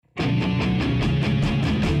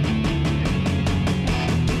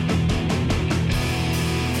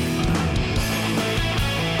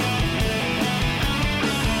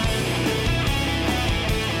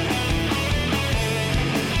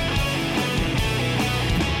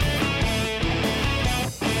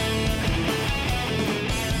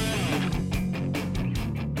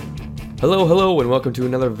Hello, and welcome to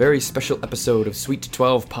another very special episode of Sweet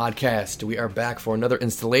 12 Podcast. We are back for another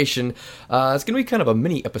installation. It's going to be kind of a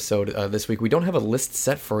mini episode this week. We don't have a list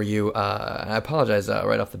set for you. I apologize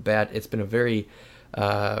right off the bat. It's been a very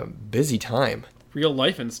busy time. Real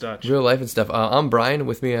life and stuff. I'm Brian.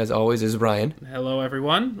 With me, as always, is Brian. Hello,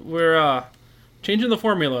 everyone. We're changing the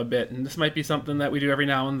formula a bit, and this might be something that we do every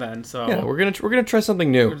now and then. So yeah, we're gonna try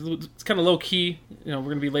something new. It's kind of low key. You know, we're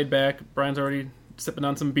gonna be laid back. Brian's already sipping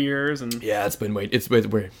on some beers, and yeah, we don't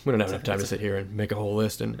have enough time to sit here and make a whole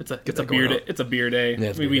list. And it's a beer day. It's a beer day.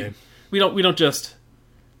 Yeah, we don't just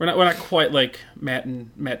we're not quite like Matt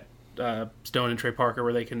Stone and Trey Parker,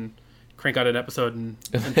 where they can crank out an episode in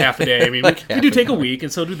half a day. I mean, we do take a week,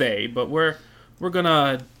 and so do they. But we're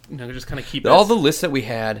gonna just kind of keep all the lists that we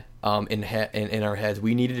had in our heads.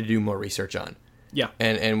 We needed to do more research on. Yeah,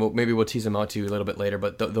 and maybe we'll tease them out to you a little bit later.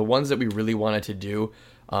 But the ones that we really wanted to do,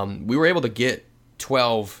 we were able to get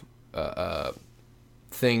 12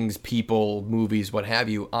 things, people, movies, what have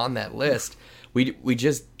you, on that list. I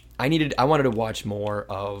wanted to watch more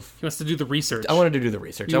of. He wants to do the research. I wanted to do the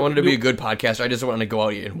research. I wanted to be a good podcaster. I just wanted to go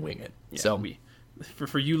out and wing it. Yeah, so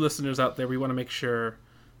for you listeners out there, we want to make sure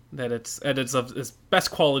that it's of as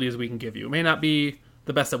best quality as we can give you. It may not be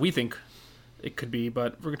the best that we think it could be,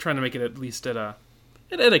 but we're trying to make it at least at a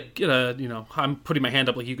I'm putting my hand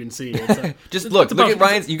up like you can see. Just look at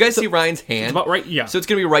Ryan's. You guys see Ryan's hand? It's about right. Yeah. So it's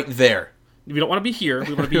gonna be right there. We don't want to be here.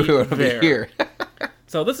 We want to be there. Here.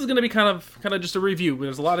 So this is going to be kind of just a review.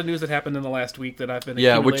 There's a lot of news that happened in the last week that I've been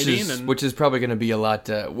accumulating. which is probably going to be a lot.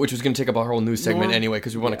 Which was going to take up a whole news segment anyway,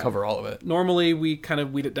 because we want to cover all of it. Normally we kind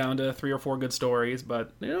of weed it down to 3 or 4 good stories,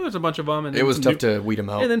 but there's a bunch of them, and it was tough to weed them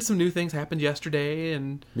out. And then some new things happened yesterday,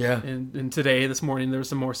 and today, this morning, there was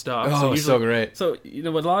some more stuff. Oh, so great. So a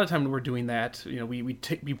lot of times we're doing that. We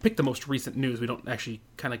pick the most recent news. We don't actually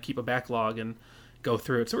kind of keep a backlog and go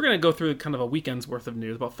through it. So we're going to go through kind of a weekend's worth of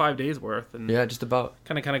news, about 5 days worth. And yeah, just about.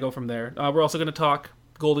 Kind of go from there. We're also going to talk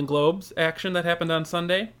Golden Globes action that happened on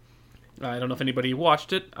Sunday. I don't know if anybody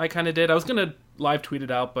watched it. I kind of did. I was going to live tweet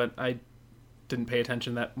it out, but I didn't pay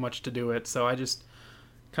attention that much to do it. So I just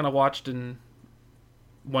kind of watched and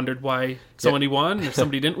wondered why somebody won or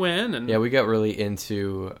somebody didn't win. And yeah, we got really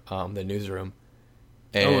into the newsroom.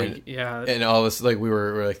 And, and all this, we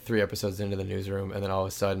were like 3 episodes into the newsroom, and then all of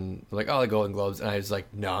a sudden, the Golden Globes, and I was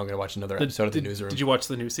like, no, I'm going to watch another episode of the newsroom. Did you watch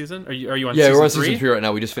the new season? Are you on season 3? Yeah, we're on season 3 right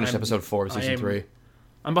now. We just finished episode 4 of season 3.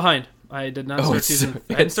 I'm behind. I did not start season.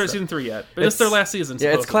 I didn't start season 3 yet, but it's their last season.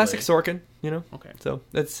 Yeah, it's classic Sorkin. Okay, so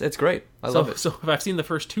it's great. I love it. So if I've seen the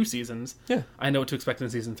first 2 seasons, I know what to expect in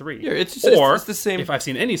season 3. Yeah, it's the same. If I've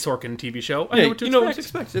seen any Sorkin TV show, I know what to expect. You know what to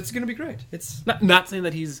expect. It's going to be great. It's not saying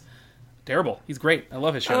that he's terrible. He's great. I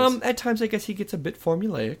love his shows. At times, I guess he gets a bit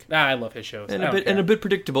formulaic. I love his shows. And a bit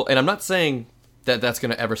predictable. And I'm not saying that that's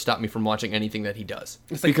going to ever stop me from watching anything that he does.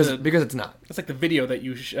 Because it's not. It's like the video that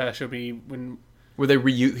you showed me where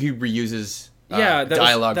he reuses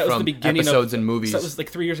dialogue from the beginning episodes and movies. So that was like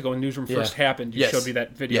 3 years ago when Newsroom first happened. You showed me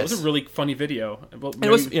that video. Yes. It was a really funny video.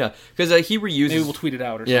 Because he reuses. Maybe we'll tweet it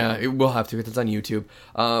out or something. Yeah, we'll have to because it's on YouTube.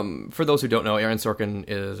 For those who don't know, Aaron Sorkin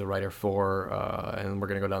is a writer for, and we're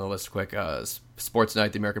going to go down the list quick, Sports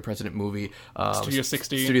Night, the American President movie, Studio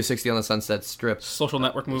 60. Studio 60 on the Sunset Strip. Social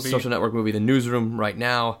Network movie. The Newsroom right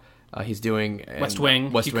now. He's doing West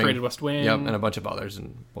Wing. He created West Wing. Yep, and a bunch of others,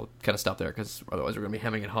 and we'll kind of stop there because otherwise we're going to be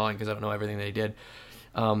hemming and hawing because I don't know everything they did.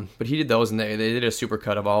 But he did those, and they did a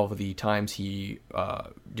supercut of all of the times he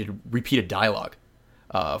did repeated dialogue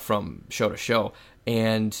from show to show,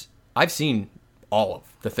 and I've seen all of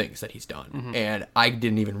the things that he's done, and I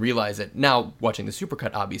didn't even realize it. Now, watching the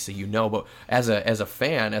supercut, obviously, but as a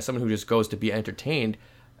fan, as someone who just goes to be entertained,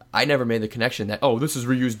 I never made the connection that this is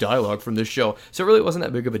reused dialogue from this show. So it really wasn't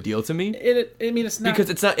that big of a deal to me. It's not because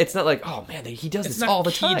it's not like he does this all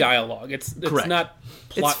the time. It's not key dialogue. It's not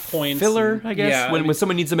plot points. Filler, I guess. Yeah, when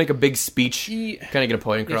someone needs to make a big speech, kind of get a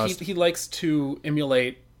point across. He likes to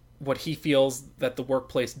emulate what he feels that the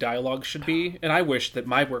workplace dialogue should be, and I wish that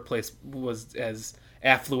my workplace was as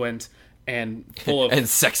affluent and full of and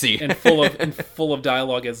sexy and full of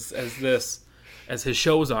dialogue as his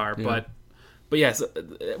shows are, But yes,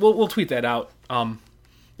 we'll tweet that out. I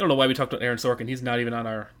don't know why we talked about Aaron Sorkin. He's not even on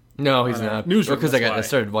our he's not Newsroom. Because I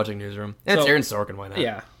started watching Newsroom. It's Aaron Sorkin. Why not?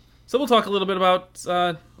 Yeah. So we'll talk a little bit about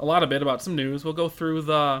about some news. We'll go through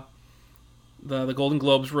the Golden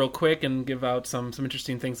Globes real quick and give out some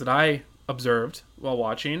interesting things that I observed while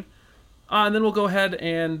watching, and then we'll go ahead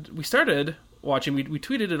and we started watching. We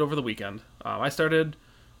tweeted it over the weekend. I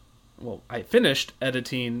finished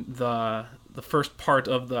editing the first part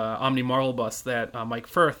of the Omni Marvel bus that Mike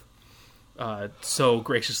Firth so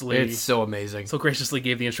graciously It's so amazing.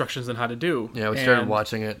 gave the instructions on how to do. Yeah, we started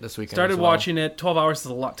watching it this weekend. Started as well. watching it. 12 hours is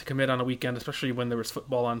a lot to commit on a weekend, especially when there was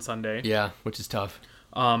football on Sunday. Yeah, which is tough.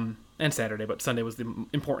 And Saturday, but Sunday was the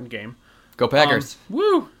important game. Go Packers.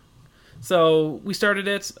 Woo! So we started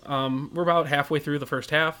it. We're about halfway through the first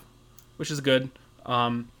half, which is good.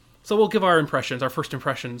 So we'll give our first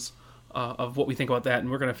impressions of what we think about that, and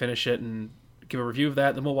we're going to finish it and give a review of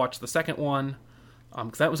that. Then we'll watch the second one,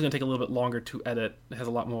 because that was going to take a little bit longer to edit. It has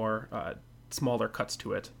a lot more smaller cuts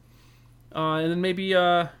to it. And then maybe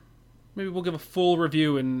we'll give a full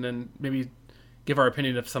review and maybe give our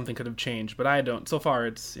opinion if something could have changed. But I don't. So far,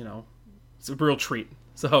 it's it's a real treat.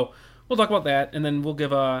 So we'll talk about that, and then we'll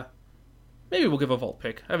give a vault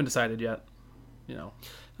pick. I haven't decided yet.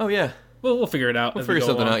 Oh yeah, we'll figure it out. We'll figure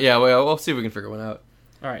something out. Yeah, we'll see if we can figure one out.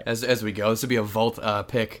 All right, as we go. This will be a vault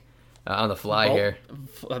pick on the fly here.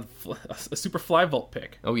 A super fly vault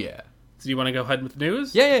pick. Oh yeah. So do you want to go ahead with the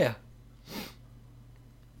news? Yeah.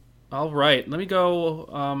 All right, let me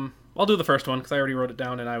go. I'll do the first one because I already wrote it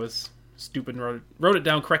down and I was stupid and wrote it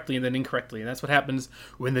down correctly and then incorrectly, and that's what happens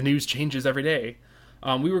when the news changes every day.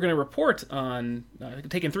 We were going to report on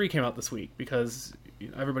Taken 3 came out this week because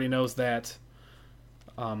everybody knows that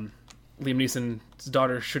Liam Neeson's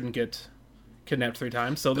daughter shouldn't get kidnapped 3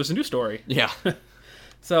 times, so there's a new story. Yeah.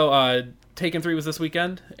 So Taken 3 was this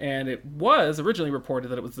weekend, and it was originally reported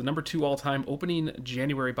that it was the number 2 all-time opening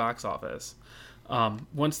January box office.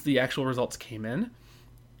 Once the actual results came in,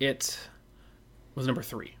 it was number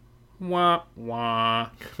 3. Wah, wah.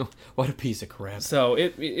 What a piece of crap. So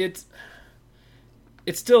it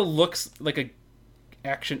still looks like a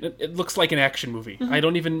action. It looks like an action movie. Mm-hmm. I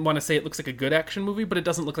don't even want to say it looks like a good action movie, but it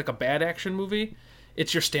doesn't look like a bad action movie.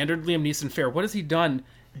 It's your standard Liam Neeson fare. What has he done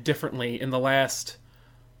differently in the last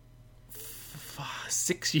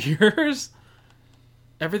 6 years?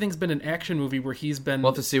 Everything's been an action movie where he's been...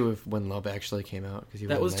 We'll have to see when Love Actually came out.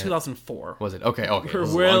 That was 2004. Was it? Okay. We're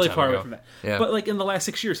really far away from that. Yeah. But like in the last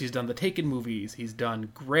 6 years, he's done the Taken movies. He's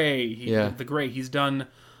done Grey. The Grey. He's done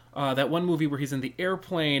that one movie where he's in the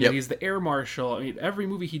airplane and he's the air marshal. I mean, every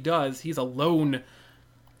movie he does, he's a lone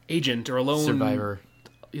agent or a lone... survivor.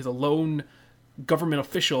 He's a lone government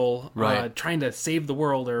official trying to save the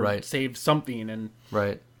world or save something.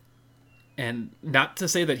 And not to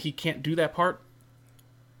say that he can't do that part.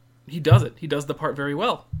 He does it. He does the part very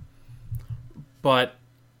well. But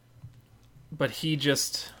he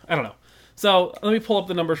just... I don't know. So, let me pull up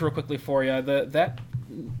the numbers real quickly for you.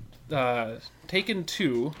 Taken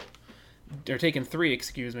 2... Or Taken 3,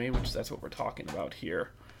 excuse me, which that's what we're talking about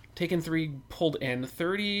here. Taken 3 pulled in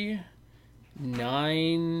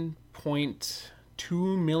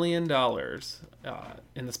 $39.2 million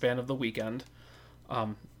in the span of the weekend.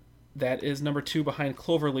 That is number 2 behind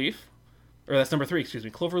Cloverleaf. Or that's number 3, excuse me.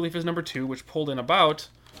 Cloverleaf is number 2, which pulled in about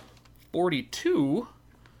 42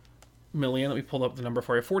 million. Let me pull up the number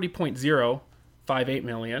for you. 40.058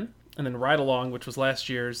 million. And then Ride Along, which was last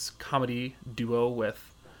year's comedy duo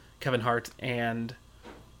with Kevin Hart and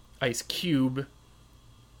Ice Cube,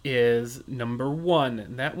 is number 1.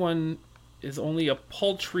 And that one is only a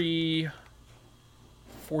paltry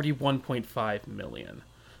 41.5 million.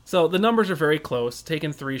 So the numbers are very close.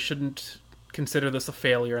 Taken 3 shouldn't consider this a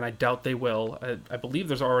failure, and I doubt they will. I believe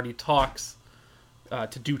there's already talks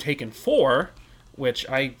to do Taken 4, which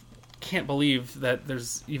I can't believe that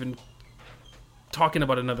there's even talking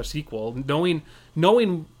about another sequel.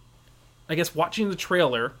 Knowing, I guess, watching the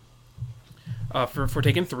trailer for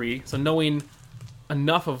Taken 3, so knowing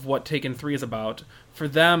enough of what Taken 3 is about, for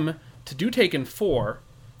them to do Taken 4,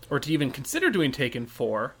 or to even consider doing Taken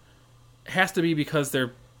 4, has to be because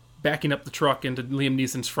they're backing up the truck into Liam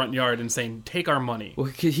Neeson's front yard and saying, take our money. Well,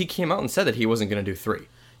 he came out and said that he wasn't going to do 3.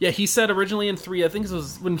 Yeah, he said originally in 3, I think it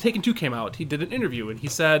was when Taken 2 came out, he did an interview, and he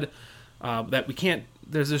said that we can't,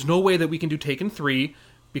 there's no way that we can do Taken 3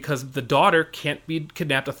 because the daughter can't be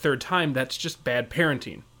kidnapped a 3rd time. That's just bad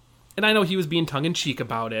parenting. And I know he was being tongue-in-cheek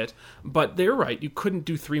about it, but they're right. You couldn't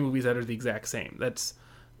do 3 movies that are the exact same. That's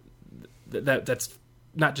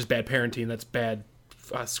not just bad parenting, that's bad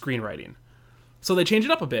screenwriting. So they change it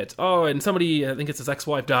up a bit. Oh, and somebody, I think it's his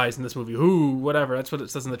ex-wife, dies in this movie. Ooh, whatever. That's what it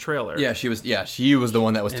says in the trailer. Yeah, she was the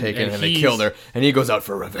one that was taken, and they killed her, and he goes out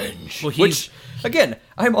for revenge. Well, which, again,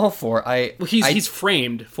 I'm all for. He's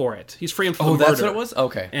framed for it. He's framed for the murder. Oh, that's what it was?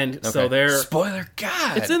 Okay. And so they're... Spoiler,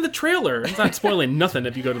 God! It's in the trailer. It's not spoiling nothing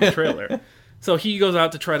if you go to the trailer. So he goes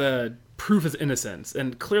out to try to prove his innocence,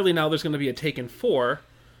 and clearly now there's going to be a Taken 4.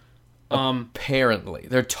 Apparently.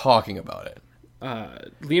 They're talking about it.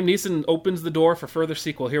 Liam Neeson opens the door for further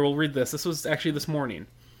sequel. Here, we'll read this. This was actually this morning.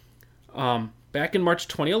 Back in March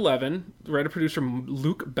 2011, writer-producer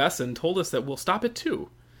Luke Besson told us that we'll stop at 2,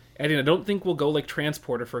 adding, I don't think we'll go like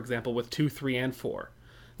Transporter, for example, with 2, 3, and 4.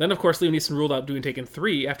 Then, of course, Liam Neeson ruled out doing Taken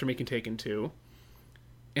 3 after making Taken 2,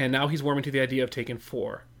 and now he's warming to the idea of Taken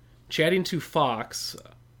 4. Chatting to Fox,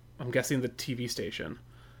 I'm guessing the TV station,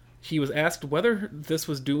 he was asked whether this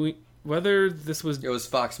was... It was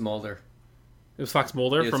Fox Mulder. It was Fox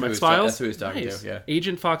Mulder That's from who X-Files? That's who he was talking to, yeah.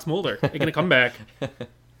 Agent Fox Mulder. They're going to come back.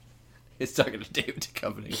 He's talking to David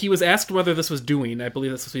Duchovny. He was asked whether this was doing. I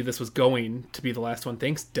believe this was going to be the last one.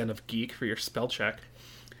 Thanks, Den of Geek, for your spell check.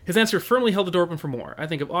 His answer firmly held the door open for more. I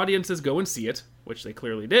think if audiences go and see it, which they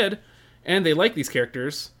clearly did, and they like these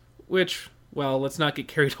characters, which, well, let's not get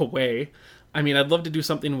carried away. I mean, I'd love to do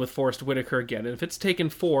something with Forrest Whitaker again, and if it's Taken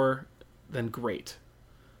 4, then great.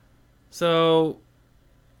 So,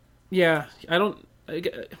 yeah, kind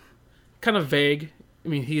of vague. I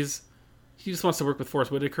mean, he just wants to work with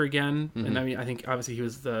Forrest Whitaker again, and I mean, I think obviously he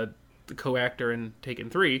was the co-actor in Taken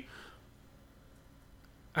 3.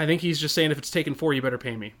 I think he's just saying if it's Taken 4, you better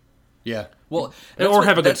pay me. Yeah, well, or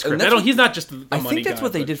have a good script. He's not just the money guy. I think that's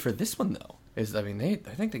what they did for this one, though. I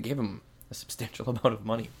think they gave him a substantial amount of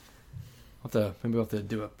money. Maybe we'll have to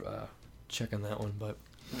do a check on that one. But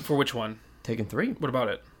for which one? Taken 3. What about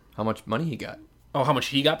it? How much money he got? Oh, how much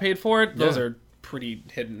he got paid for it? Those are pretty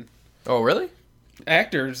hidden. Oh, really?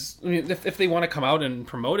 Actors, I mean, if they want to come out and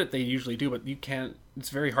promote it, they usually do, but you can't. It's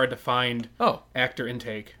very hard to find actor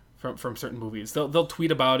intake from certain movies. They'll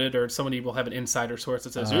tweet about it, or somebody will have an insider source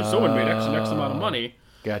that says, someone made X amount of money.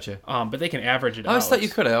 Gotcha. But they can average it out. I always thought you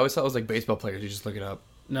could. I always thought it was like baseball players. You just look it up.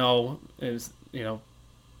 No,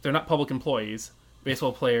 they're not public employees.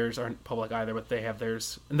 Baseball players aren't public either, but they have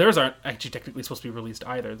theirs. And theirs aren't actually technically supposed to be released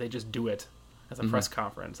either. They just do it as a press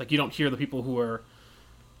conference. Like, you don't hear the people who are...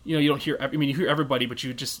 you don't hear... I mean, you hear everybody, but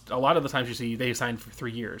you just... A lot of the times you see they signed for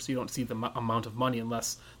 3 years. You don't see the amount of money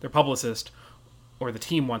unless their publicist or the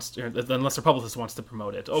team wants to... Unless their publicist wants to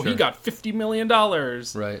promote it. Oh, sure. He got $50 million!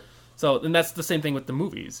 Right. So, and that's the same thing with the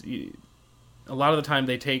movies. A lot of the time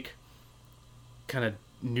they take kind of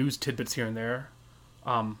news tidbits here and there.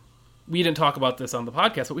 We didn't talk about this on the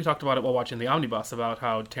podcast, but we talked about it while watching The Omnibus, about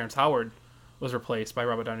how Terrence Howard was replaced by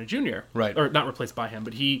Robert Downey Jr. Right. Or not replaced by him,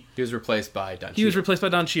 but he was replaced by Don Cheadle. He was replaced by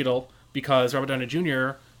Don Cheadle because Robert Downey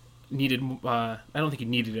Jr. needed... I don't think he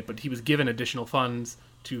needed it, but he was given additional funds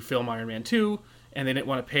to film Iron Man 2, and they didn't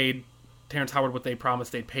want to pay Terrence Howard what they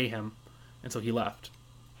promised they'd pay him, and so he left.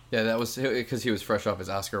 Yeah, that was because he was fresh off his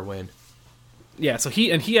Oscar win. Yeah, so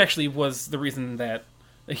he actually was the reason that...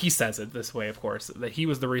 He says it this way, of course, that he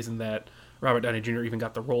was the reason that Robert Downey Jr. even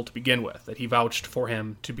got the role to begin with, that he vouched for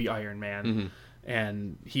him to be Iron Man,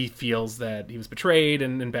 and he feels that he was betrayed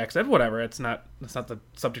and backstabbed. Whatever, that's not the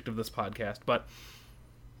subject of this podcast, but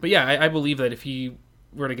yeah, I believe that if he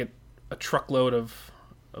were to get a truckload of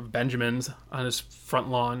Benjamins on his front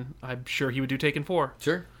lawn, I'm sure he would do Taken 4.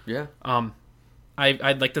 Sure, yeah.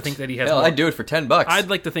 I'd like to think that he has... Hell, I'd do it for $10. I'd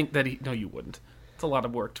like to think that he... No, you wouldn't. It's a lot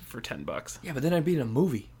of work for $10. Yeah, but then I'd be in a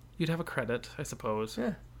movie. You'd have a credit, I suppose.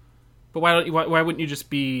 Yeah. But why wouldn't you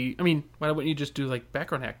just be... I mean, why wouldn't you just do, like,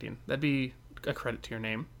 background acting? That'd be a credit to your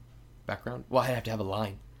name. Background? Well, I'd have to have a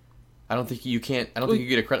line. I don't think you get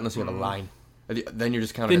a credit unless you have a line. Then you're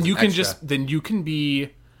just kind of... Then you can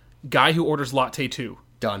be guy who orders latte 2.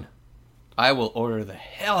 Done. I will order the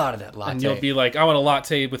hell out of that latte. And you'll be like, I want a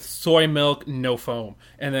latte with soy milk, no foam.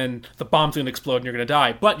 And then the bomb's going to explode and you're going to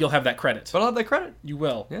die. But you'll have that credit. But I'll have that credit. You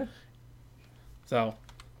will. Yeah. So,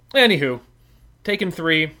 anywho, Taken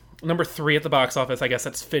 3, number 3 at the box office. I guess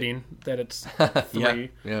that's fitting that it's 3.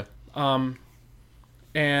 Yeah.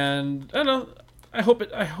 And, I don't know, I hope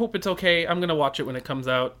it's okay. I'm going to watch it when it comes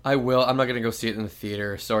out. I will. I'm not going to go see it in the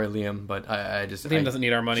theater. Sorry, Liam, but I just... Liam doesn't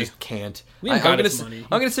need our money. Just can't. Liam got his money.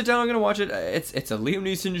 I'm going to sit down. I'm going to watch it. It's a Liam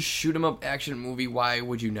Neeson shoot-'em-up action movie. Why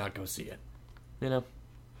would you not go see it? You know?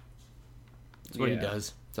 That's what he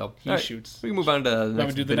does. So he shoots. We can move on to the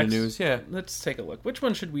next bit of news. Yeah. Let's take a look. Which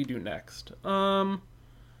one should we do next? Let's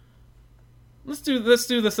do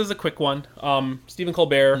this as a quick one. Stephen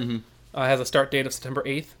Colbert... has a start date of September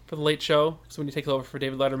 8th for the Late Show. So when he takes over for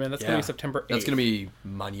David Letterman, that's going to be September 8th. That's going to be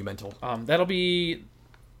monumental. That'll be...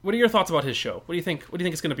 What are your thoughts about his show? What do you think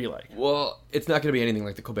it's going to be like? Well, it's not going to be anything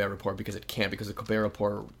like the Colbert Report because it can't. Because the Colbert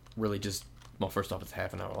Report really just... Well, first off, it's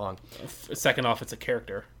half an hour long. Second off, it's a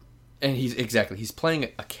character. And he's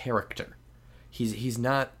playing a character. He's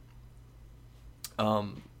not...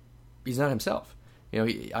 he's not himself. You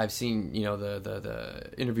know, I've seen, the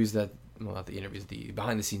interviews that... Well, not the interviews, the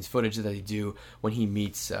behind-the-scenes footage that they do when he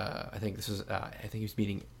meets, I think he was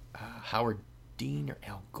meeting Howard Dean or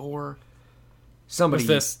Al Gore, somebody. Was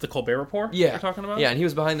this the Colbert Report? Yeah, you're talking about? Yeah, and he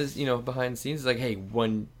was behind this, behind the scenes. He's like, hey,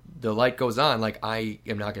 when the light goes on, like I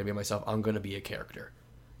am not going to be myself. I'm going to be a character,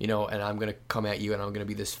 and I'm going to come at you, and I'm going to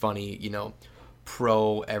be this funny,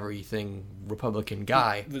 pro everything Republican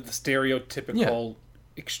guy, the stereotypical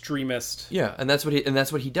extremist. Yeah, and that's what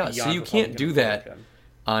he does. So you can't do that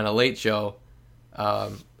on a late show,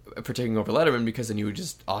 for taking over Letterman, because then you would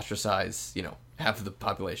just ostracize, half of the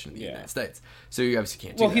population of the United States. So you obviously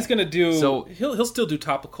can't do that. Well, he's going to do... So he'll still do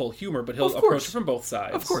topical humor, but he'll approach it from both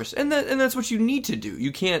sides. Of course. And that's what you need to do.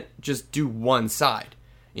 You can't just do one side,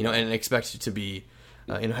 and expect it to be,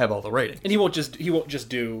 have all the ratings. And he won't just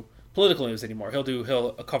do political news anymore.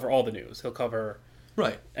 He'll cover all the news. He'll cover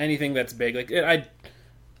anything that's big. Like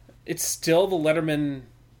it's still the Letterman.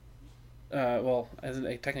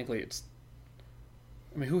 Technically, it's.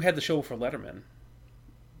 I mean, who had the show for Letterman?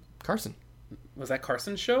 Carson. Was that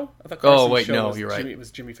Carson's show? I thought Carson's show no, you're right. It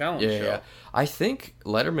was Jimmy Fallon's show. Yeah. I think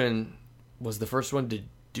Letterman was the first one to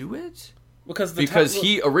do it because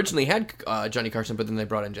he originally had Johnny Carson, but then they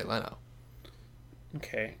brought in Jay Leno.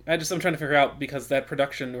 Okay, I'm trying to figure out, because that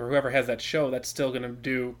production or whoever has that show, that's still going to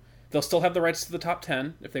do. They'll still have the rights to the top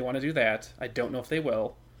 10 if they want to do that. I don't know if they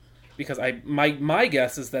will, because my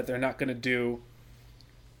guess is that they're not going to do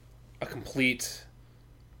a complete.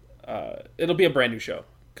 It'll be a brand new show,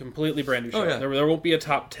 completely brand new show. Oh, yeah. There won't be a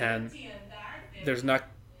top 10. There's not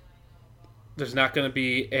going to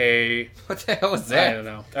be a. What the hell was that? I don't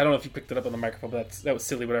know. I don't know if you picked it up on the microphone, but that was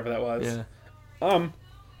silly. Whatever that was. Yeah.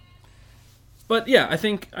 But yeah, I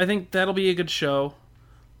think that'll be a good show.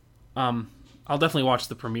 I'll definitely watch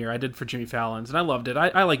the premiere. I did for Jimmy Fallon's, and I loved it.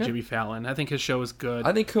 I like Jimmy Fallon. I think his show is good.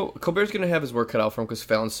 I think Colbert's going to have his work cut out for him because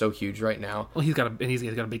Fallon's so huge right now. Well, he's got a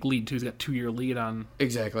big lead too. He's got a 2-year lead on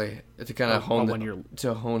exactly to kind of hone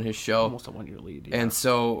his show, almost a 1-year lead. Yeah. And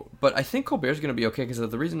so, but I think Colbert's going to be okay because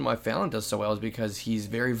the reason why Fallon does so well is because he's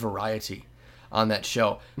very variety on that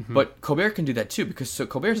show. Mm-hmm. But Colbert can do that too because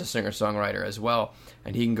Colbert's a singer-songwriter as well,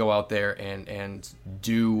 and he can go out there and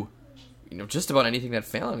do just about anything that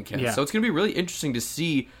Fallon can. Yeah. So it's going to be really interesting to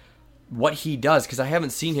see what he does because I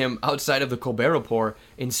haven't seen him outside of the Colbert Report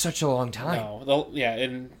in such a long time. No,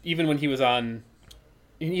 and even when he was on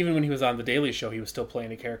the Daily Show, he was still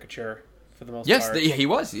playing a caricature for the most part. Yes, he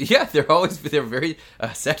was. Yeah, they're very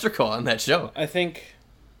satirical on that show. I think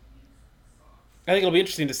it'll be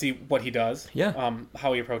interesting to see what he does. Yeah.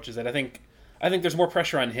 How he approaches it. I think there's more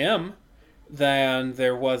pressure on him than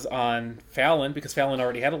there was on Fallon because Fallon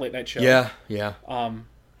already had a late night show. Yeah.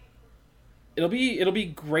 It'll be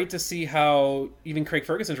great to see how even Craig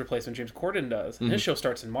Ferguson's replacement James Corden does. And his show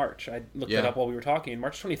starts in March. I looked it up while we were talking.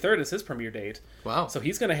 March 23rd is his premiere date. Wow. So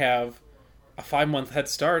he's going to have a 5-month head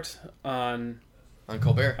start on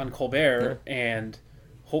Colbert. And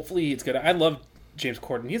hopefully it's good. I love James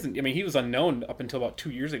Corden. He was unknown up until about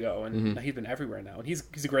 2 years ago, and he's been everywhere now. And he's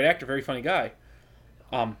a great actor, very funny guy.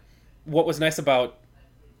 What was nice about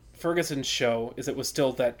Ferguson's show is it was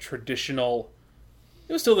still the traditional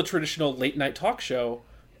late night talk show,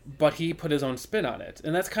 but he put his own spin on it.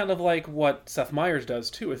 And that's kind of like what Seth Meyers does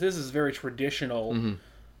too. This is very traditional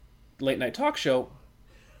late night talk show,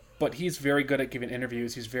 but he's very good at giving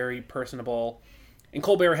interviews. He's very personable. And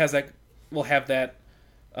Colbert will have that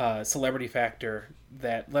celebrity factor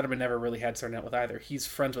that Letterman never really had started out with either. He's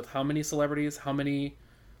friends with how many celebrities, how many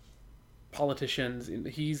politicians.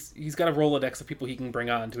 He's got a Rolodex of people he can bring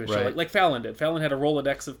on to his show, like Fallon did. Fallon had a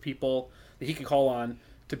Rolodex of people that he could call on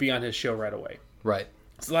to be on his show right away. Right.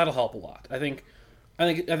 So that'll help a lot. I think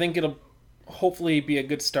it'll hopefully be a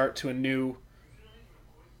good start to a new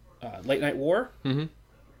late night war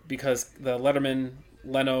because the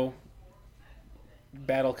Letterman-Leno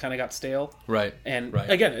battle kind of got stale. Right. And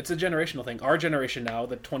again, it's a generational thing. Our generation now,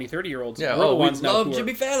 the 20, 30-year-olds, we're the ones now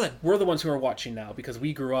Jimmy Fallon. We're the ones who are watching now because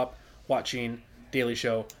we grew up watching Daily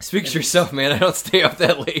Show. Speak for yourself, man. I don't stay up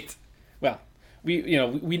that late. Well,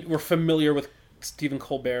 we're familiar with Stephen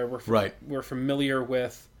Colbert. We're familiar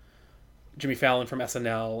with Jimmy Fallon from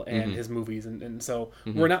SNL and his movies, and so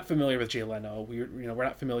we're not familiar with Jay Leno. We're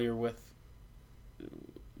not familiar with.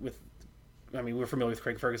 We're familiar with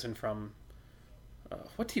Craig Ferguson from.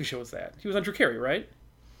 What TV show was that? He was on Drew Carey, right?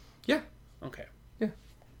 Yeah. Okay. Yeah.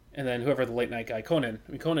 And then whoever the late night guy, Conan.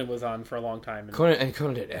 Conan was on for a long time.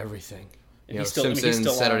 Conan did everything.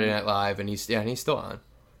 Simpsons, Saturday Night Live, and he's still on.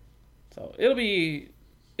 So it'll be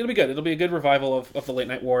good. It'll be a good revival of the late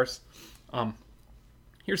night wars.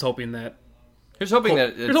 Here's hoping that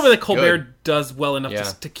Colbert does well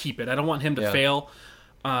enough to keep it. I don't want him to fail.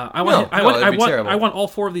 I want all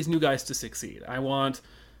 4 of these new guys to succeed. I want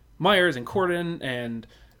Meyers and Corden and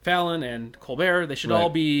Fallon and Colbert. They should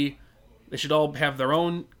all have their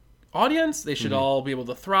own audience. They should all be able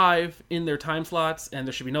to thrive in their time slots, and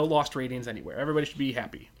there should be no lost ratings anywhere. Everybody should be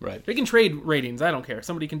happy. Right. They can trade ratings. I don't care.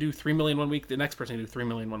 Somebody can do 3 million one week. The next person can do 3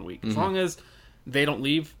 million one week. As long as they don't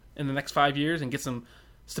leave in the next 5 years and get some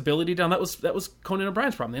stability down. That was Conan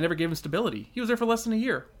O'Brien's problem. They never gave him stability. He was there for less than a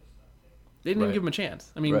year. They didn't even give him a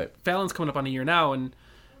chance. I mean, Fallon's coming up on a year now, and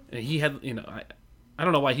he had, I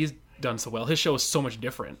don't know why he's done so well. His show is so much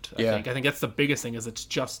different. I think that's the biggest thing, is it's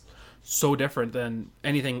just so different than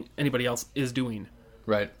anything anybody else is doing.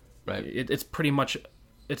 Right. It's pretty much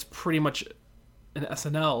an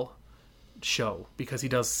SNL show, because he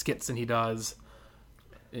does skits and he does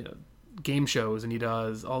game shows and he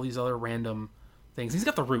does all these other random things. He's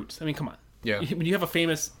got the roots. I mean, come on. Yeah. When you have a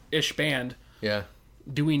famous-ish band,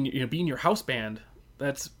 doing being your house band,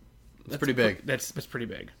 that's pretty big. That's pretty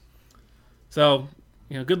big. So,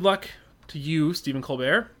 good luck to you, Stephen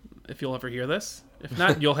Colbert, if you'll ever hear this. If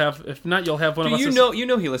not, you'll have one of us. You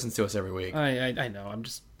know he listens to us every week. I know. I'm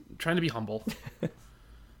just trying to be humble.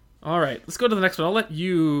 All right, let's go to the next one. I'll let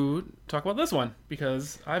you talk about this one,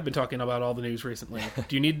 because I've been talking about all the news recently.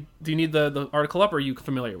 Do you need the article up, or are you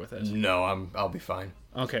familiar with it? No, I'll be fine.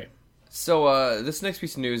 Okay. So this next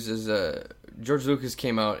piece of news is George Lucas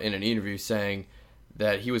came out in an interview saying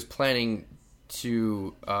that he was planning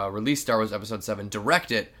to release Star Wars Episode 7,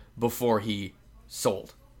 direct it, before he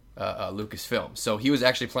sold Lucasfilm. So he was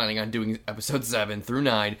actually planning on doing Episode 7 through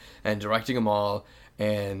 9 and directing them all,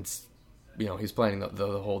 and he's planning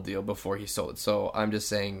the whole deal before he sold it. So I'm just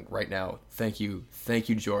saying right now, thank you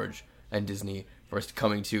George and Disney for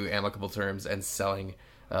coming to amicable terms and selling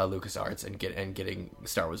LucasArts and getting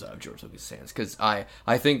Star Wars out of George Lucas' hands, because I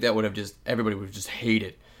think that everybody would have just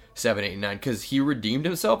hated 7, 8, and 9, because he redeemed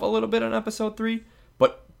himself a little bit on Episode 3,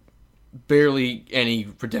 but barely any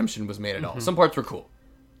redemption was made at all. Some parts were cool,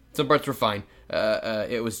 some parts were fine.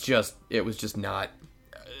 It was just not.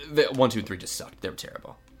 1, 2, and 3 just sucked. They were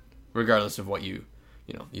terrible, regardless of what you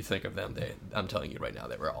think of them. I'm telling you right now,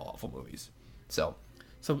 they were all awful movies. So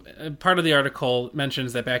part of the article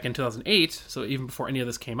mentions that back in 2008, so even before any of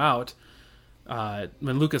this came out,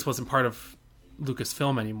 when Lucas wasn't part of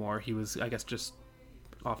Lucasfilm anymore, he was, I guess, just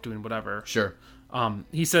off doing whatever. Sure.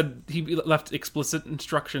 He said he left explicit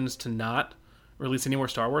instructions to not release any more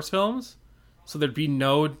Star Wars films, so he's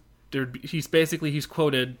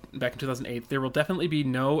quoted back in 2008, there will definitely be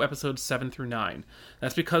no episodes 7 through 9.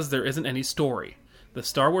 That's because there isn't any story. The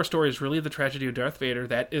Star Wars story is really the tragedy of Darth Vader.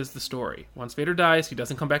 That is the story. Once Vader dies, he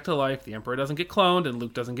doesn't come back to life, the Emperor doesn't get cloned, and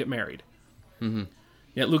Luke doesn't get married. Mm-hmm.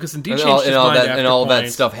 Yet Lucas indeed changed his mind after all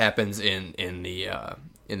that stuff happens in the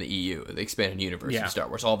EU, the expanded universe of Star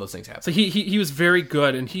Wars. All those things happen. So he was very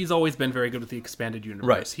good, and he's always been very good with the expanded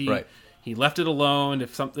universe. Right. He left it alone.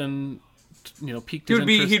 If something piqued his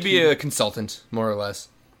interest, he'd be a consultant, more or less.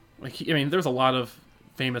 There's a lot of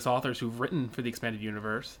famous authors who've written for the expanded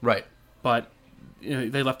universe. Right. But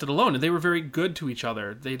they left it alone, and they were very good to each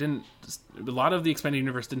other. They didn't. A lot of the expanded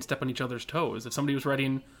universe didn't step on each other's toes. If somebody was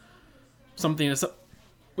writing something,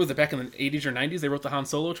 was it back in the 80s or 90s? They wrote the Han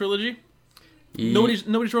Solo trilogy.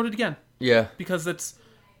 Nobody's wrote it again. Yeah, because it's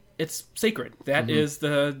sacred. That is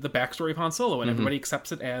the backstory of Han Solo, and everybody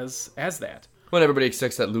accepts it as that. Well, everybody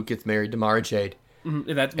accepts that Luke gets married to Mara Jade.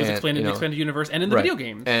 That was explained in the expanded universe and in the video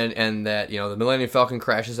games. And that, the Millennium Falcon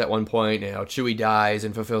crashes at one point, Chewie dies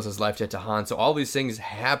and fulfills his life debt to Han. So all these things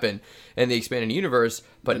happen in the expanded universe,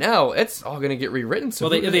 but now it's all going to get rewritten. So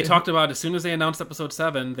they talked about, as soon as they announced Episode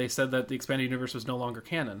 7, they said that the expanded universe was no longer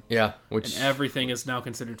canon. Yeah. And everything is now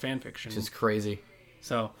considered fan fiction. Which is crazy.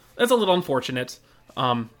 So that's a little unfortunate.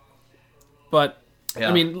 But,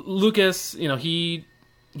 Lucas, he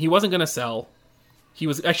wasn't going to sell. He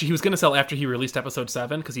was going to sell after he released Episode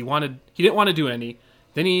 7, because he didn't want to do any.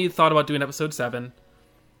 Then he thought about doing Episode 7.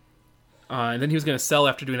 And then he was going to sell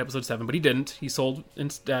after doing Episode 7, but he didn't. He sold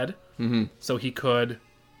instead. Mm-hmm. So he could,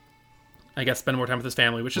 I guess, spend more time with his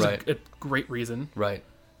family, which is a great reason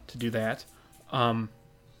to do that.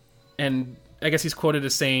 And I guess he's quoted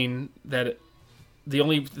as saying that the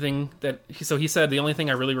only thing he said, the only thing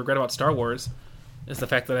I really regret about Star Wars is the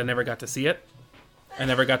fact that I never got to see it. I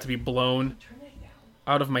never got to be blown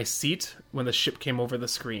out of my seat when the ship came over the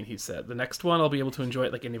screen, he said. The next one, I'll be able to enjoy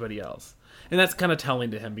it like anybody else. And that's kind of telling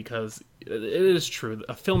to him, because it is true.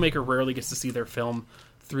 A filmmaker rarely gets to see their film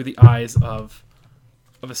through the eyes of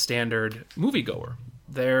a standard moviegoer.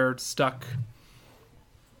 They're stuck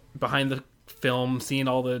behind the film, seeing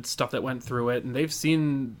all the stuff that went through it, and they've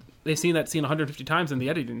seen that scene 150 times in the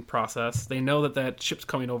editing process. They know that ship's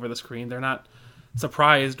coming over the screen. They're not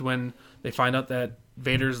surprised when they find out that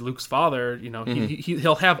Vader's Luke's father.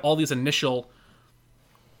 He'll have all these initial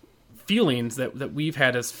feelings that we've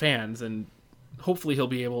had as fans, and hopefully he'll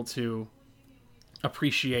be able to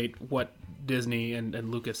appreciate what Disney and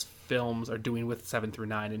Lucasfilms are doing with 7 through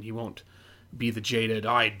 9, and he won't be the jaded,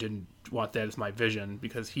 I didn't want that as my vision,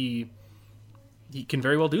 because he can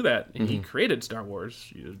very well do that, and he created Star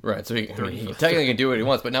Wars. Right, so he technically can do what he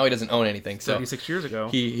wants, but now he doesn't own anything. So 36 years ago.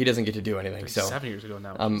 He doesn't get to do anything. So 7 years ago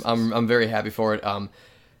now. I'm very happy for it.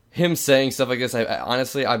 Him saying stuff like this, I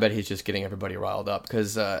honestly, I bet he's just getting everybody riled up,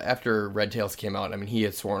 because after Red Tails came out, I mean, he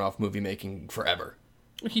had sworn off movie making forever.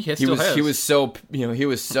 He was so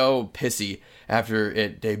pissy after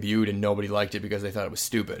it debuted and nobody liked it because they thought it was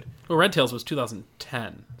stupid. Well, Red Tails was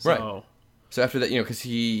 2010, so... Right. So after that, because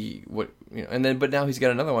but now he's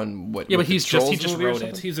got another one. Yeah, but he just wrote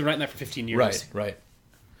it. He's been writing that for 15 years. Right.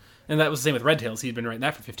 And that was the same with Red Tails. He'd been writing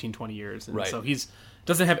that for 15, 20 years. And right. So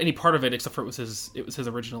doesn't have any part of it except for it was his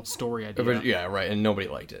original story idea. Yeah, right. And nobody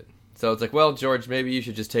liked it. So it's like, well, George, maybe you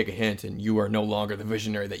should just take a hint, and you are no longer the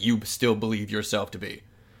visionary that you still believe yourself to be.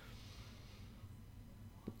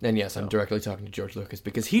 And yes, I'm directly talking to George Lucas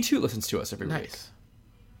because he too listens to us every week.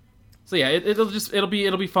 So yeah, it'll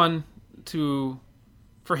be fun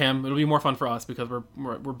for him. It'll be more fun for us because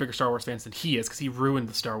we're bigger Star Wars fans than he is, because he ruined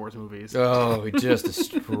the Star Wars movies. Oh, he just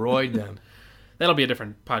destroyed them. That'll be a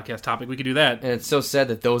different podcast topic. We could do that. And it's so sad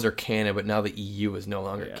that those are canon, but now the EU is no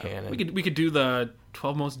longer canon. We could do the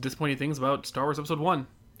 12 most disappointing things about Star Wars Episode 1.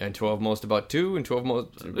 And 12 most about 2, and 12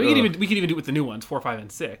 most... We could even do it with the new ones, 4, 5,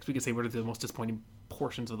 and 6. We could say what are the most disappointing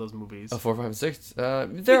portions of those movies. 4, 5, and 6?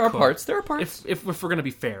 There are parts. If we're going to be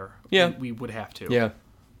fair, we would have to. Yeah.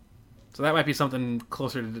 So that might be something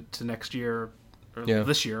closer to next year, or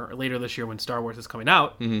this year, or later this year when Star Wars is coming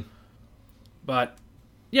out. Mm-hmm. But,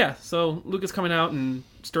 yeah, so Lucas coming out and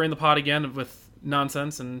stirring the pot again with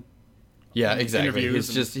nonsense and... Yeah, exactly.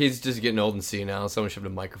 He's just getting old and senile. Someone shoved a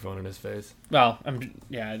microphone in his face. Well,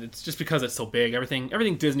 it's just because it's so big. Everything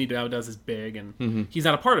Disney now does is big, and he's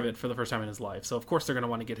not a part of it for the first time in his life. So of course they're going to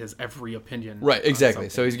want to get his every opinion. Right, exactly.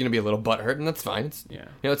 So he's going to be a little butthurt, and that's fine.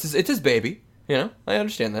 It's his baby. I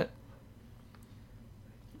understand that.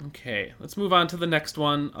 Okay, let's move on to the next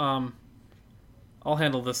one. I'll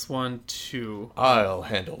handle this one too. I'll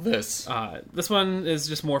handle this. This one is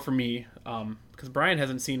just more for me. Because Brian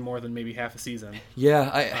hasn't seen more than maybe half a season.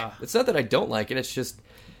 Yeah, it's not that I don't like it. It's just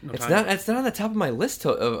it's not on the top of my list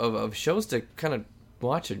of shows to kind of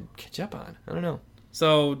watch and catch up on. I don't know.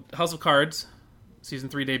 So House of Cards season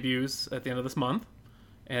 3 debuts at the end of this month,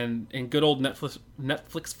 and in good old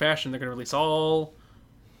Netflix fashion, they're going to release all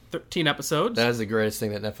 13 episodes. That is the greatest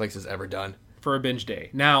thing that Netflix has ever done for a binge day.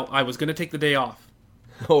 Now I was going to take the day off.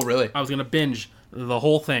 Oh really? I was going to binge the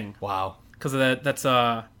whole thing. Wow. Because that's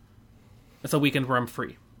a weekend where I'm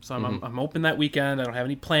free. So I'm open that weekend. I don't have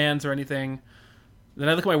any plans or anything. Then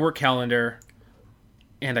I look at my work calendar,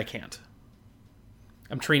 and I can't.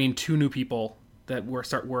 I'm training 2 new people that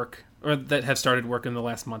that have started work in the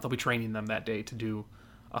last month. I'll be training them that day to do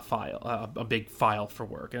a big file for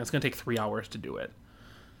work, and it's going to take 3 hours to do it.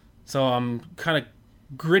 So I'm kind of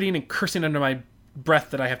gritting and cursing under my breath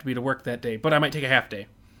that I have to be to work that day, but I might take a half day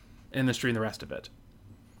and then stream the rest of it,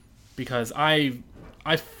 because I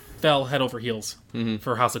fell head over heels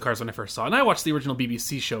for House of Cards when I first saw it. And I watched the original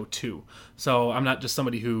BBC show too. So I'm not just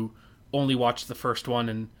somebody who only watched the first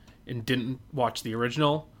one and didn't watch the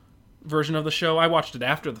original version of the show. I watched it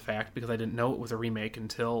after the fact because I didn't know it was a remake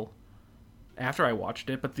until after I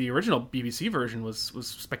watched it. But the original BBC version was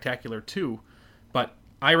spectacular too. But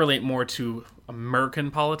I relate more to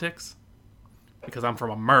American politics because I'm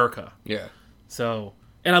from America. Yeah. So,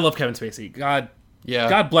 and I love Kevin Spacey. God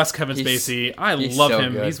bless Kevin Spacey. I love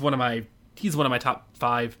him. Good. He's one of my top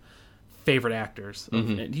 5 favorite actors.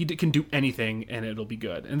 And he can do anything, and it'll be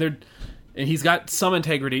good. And he's got some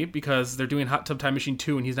integrity because they're doing Hot Tub Time Machine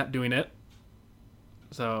 2, and he's not doing it.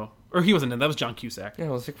 So, or he wasn't in. That was John Cusack. Yeah, I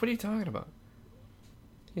was like, what are you talking about?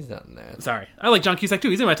 He's not in that. Sorry, I like John Cusack too.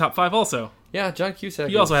 He's in my top 5 also. Yeah, John Cusack.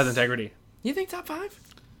 He also has integrity. You think top 5?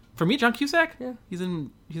 For me, John Cusack. Yeah, he's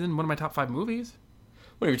in one of my top 5 movies.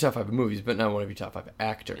 One of your top 5 movies, but not one of your top 5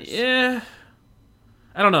 actors. Yeah.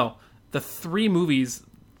 I don't know. The 3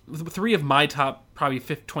 of my top, probably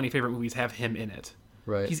 20 favorite movies have him in it.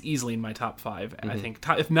 Right. He's easily in my top 5, I think.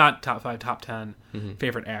 If not top 5, top 10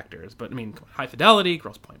 favorite actors. But, I mean, High Fidelity,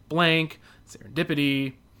 Grosse Point Blank,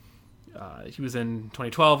 Serendipity. He was in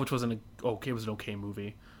 2012, which was an okay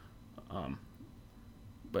movie.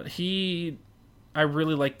 But I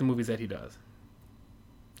really like the movies that he does.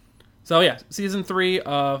 So yeah, season 3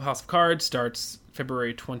 of House of Cards starts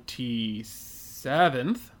February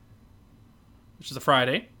 27th, which is a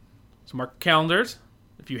Friday. So mark your calendars.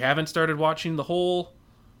 If you haven't started watching the whole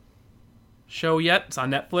show yet, it's on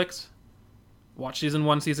Netflix. Watch season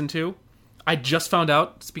 1, season 2. I just found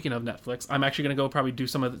out, speaking of Netflix, I'm actually going to go probably do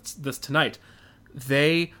some of this tonight.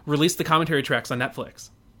 They released the commentary tracks on Netflix.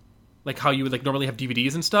 Like how you would like normally have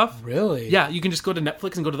DVDs and stuff. Really? Yeah, you can just go to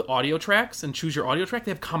Netflix and go to the audio tracks and choose your audio track.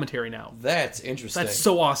 They have commentary now. That's interesting. That's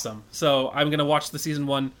so awesome. So I'm going to watch the season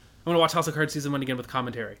 1. I'm going to watch House of Cards season 1 again with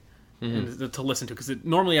commentary and to listen to. Because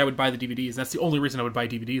normally I would buy the DVDs. That's the only reason I would buy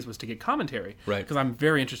DVDs was to get commentary. Right. Because I'm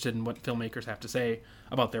very interested in what filmmakers have to say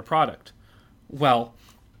about their product. Well,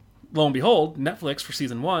 lo and behold, Netflix for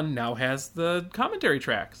season 1 now has the commentary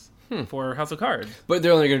tracks for House of Cards. But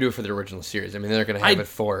they're only going to do it for the original series. I mean, they're going to have it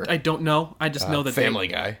for I don't know. I just know that Family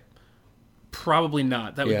Guy. Probably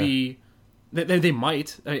not. That would be... They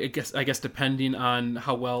might. I guess depending on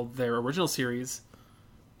how well their original series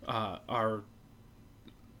are...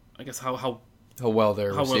 I guess how well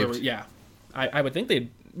they're received. Yeah. I would think they'd...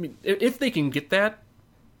 I mean, if they can get that,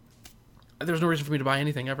 there's no reason for me to buy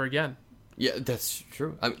anything ever again. Yeah, that's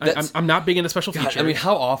true. I'm not big into special features. I mean,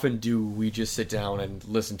 how often do we just sit down and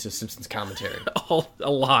listen to Simpsons commentary? A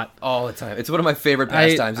lot. All the time. It's one of my favorite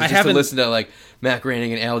pastimes. It's just to listen to like Matt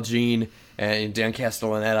Groening and Al Jean and Dan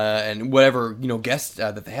Castellaneta and whatever guests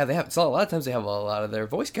that they have. So a lot of times they have a lot of their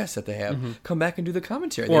voice guests that they have come back and do the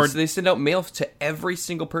commentary. Or they send out mail to every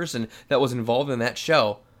single person that was involved in that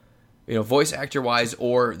show. Voice actor wise,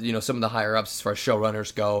 or some of the higher ups as far as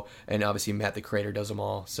showrunners go, and obviously Matt the creator does them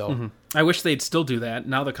all. So I wish they'd still do that.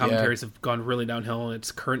 Now the commentaries have gone really downhill, and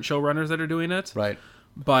it's current showrunners that are doing it. Right.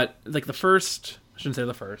 But like I shouldn't say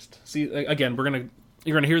the first. See, again, you're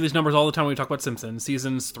gonna hear these numbers all the time when we talk about Simpsons.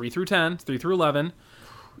 Seasons 3 through 10, 3 through 11.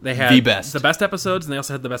 They had the best episodes, and they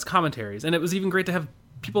also had the best commentaries. And it was even great to have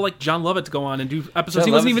people like John Lovett to go on and do episodes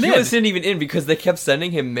He wasn't even in because they kept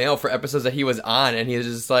sending him mail for episodes that he was on, and he was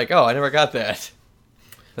just like, "Oh, I never got that."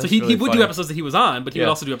 So he would do episodes that he was on, but he would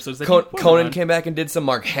also do episodes that Conan came back and did some.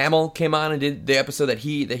 Mark Hamill came on and did the episode that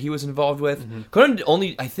he was involved with. Conan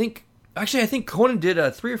I think Conan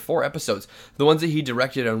did 3 or 4 episodes, the ones that he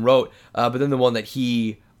directed and wrote, but then the one that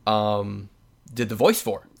he did the voice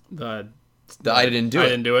for. The I Didn't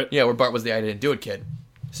Do It. Yeah, where Bart was the I Didn't Do It kid.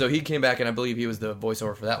 So he came back, and I believe he was the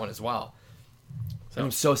voiceover for that one as well. So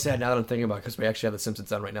I'm so sad now that I'm thinking about it, because we actually have The Simpsons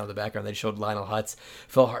on right now in the background. They showed Lionel Hutz.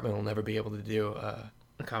 Phil Hartman will never be able to do a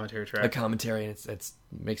commentary track. A commentary, and it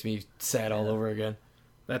makes me sad all over again.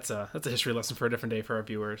 That's a history lesson for a different day for our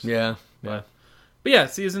viewers. Yeah. But yeah,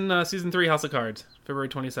 season 3 House of Cards, February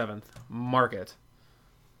 27th. Mark it.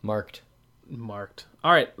 Marked.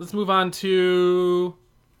 All right, let's move on to...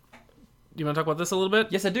 Do you want to talk about this a little bit?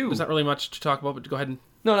 Yes, I do. There's not really much to talk about, but go ahead and...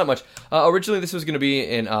 No, not much. Originally, this was going to be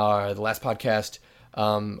in the last podcast,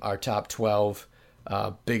 our top 12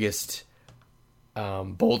 biggest,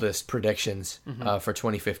 boldest predictions for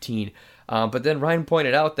 2015. But then Ryan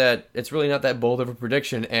pointed out that it's really not that bold of a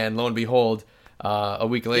prediction, and lo and behold, a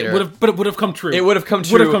week later... It would have come true. It would have come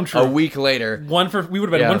true a week later. We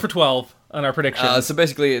would have been 1 for 12 on our predictions. So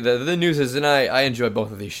basically, the news is, and I enjoy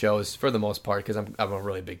both of these shows for the most part, because I'm a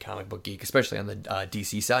really big comic book geek, especially on the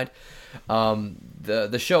DC side.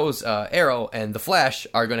 The shows Arrow and The Flash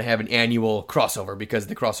are going to have an annual crossover, because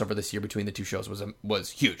the crossover this year between the two shows was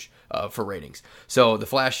huge for ratings. So The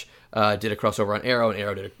Flash did a crossover on Arrow, and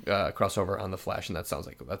Arrow did a crossover on The Flash, and that sounds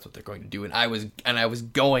like that's what they're going to do. And I was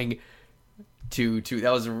going to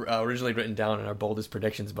that was originally written down in our boldest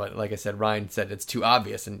predictions, but like I said, Ryan said it's too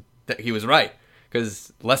obvious, and he was right,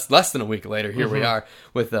 because less than a week later, here we are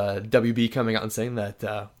with WB coming out and saying that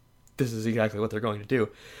this is exactly what they're going to do.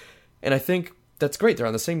 And I think that's great. They're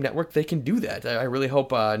on the same network. They can do that. I really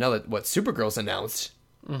hope now that Supergirl's announced,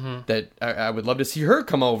 that I would love to see her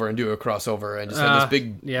come over and do a crossover and just have this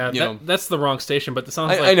big... that's the wrong station, but it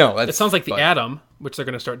sounds like... I know. It sounds like the Atom, which they're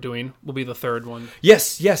going to start doing, will be the third one.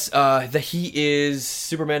 Yes. He is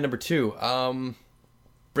Superman number 2.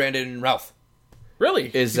 Brandon Routh.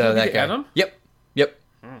 Really? Is that guy? Atom? Yep.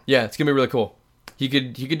 Yeah, it's gonna be really cool. He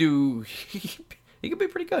could be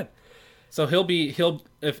pretty good. So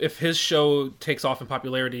if his show takes off in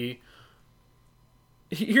popularity.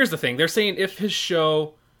 Here's the thing: they're saying if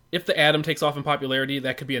the Atom takes off in popularity,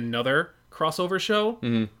 that could be another crossover show.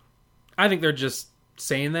 I think they're just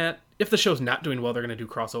saying that if the show's not doing well, they're going to do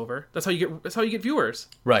crossover. That's how you get viewers.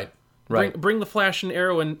 Right. Bring the Flash and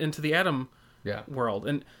Arrow into the Atom world.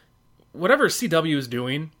 And whatever CW is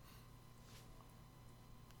doing,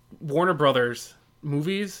 Warner Brothers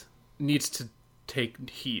movies needs to take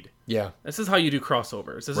heed. Yeah. This is how you do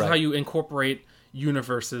crossovers. This is how you incorporate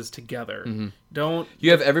universes together.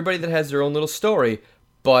 You have everybody that has their own little story,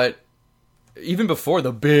 but even before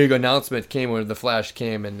the big announcement came when The Flash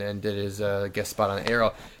came and did his guest spot on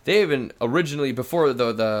Arrow, they even originally, before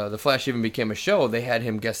the Flash even became a show, they had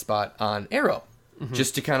him guest spot on Arrow.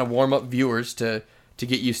 just to kind of warm up viewers to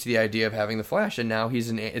get used to the idea of having the Flash. And now it's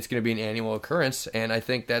going to be an annual occurrence, and I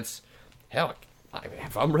think that's hell.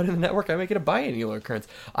 If I'm running the network, I make it a biannual occurrence.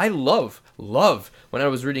 I love when I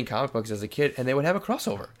was reading comic books as a kid, and they would have a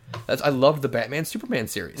crossover. I loved the Batman Superman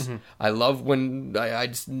series. I love when I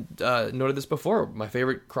just noted this before. My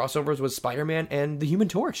favorite crossovers was Spider-Man and the Human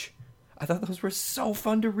Torch. I thought those were so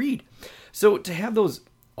fun to read. So to have those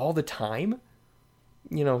all the time,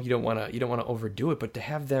 you don't want to overdo it, but to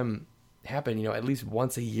have them happen, at least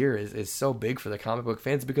once a year is so big for the comic book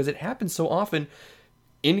fans because it happens so often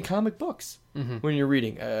in comic books when you're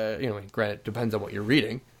reading. Granted, it depends on what you're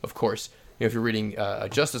reading, of course. If you're reading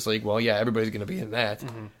Justice League, well, yeah, everybody's going to be in that.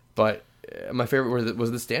 But my favorite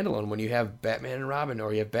was the standalone when you have Batman and Robin,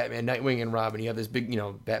 or you have Batman, Nightwing, and Robin. You have this big,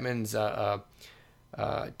 Batman's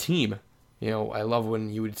team. I love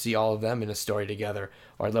when you would see all of them in a story together,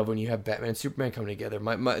 or I love when you have Batman and Superman coming together.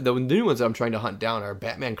 The new ones I'm trying to hunt down are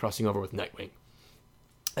Batman crossing over with Nightwing.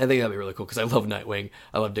 I think that'd be really cool because I love Nightwing.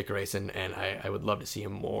 I love Dick Grayson, and I would love to see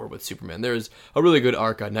him more with Superman. There's a really good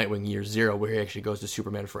arc on Nightwing Year Zero where he actually goes to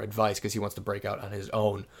Superman for advice because he wants to break out on his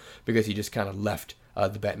own because he just kind of left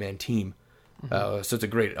the Batman team. So it's a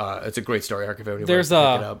great story arc if anybody wants to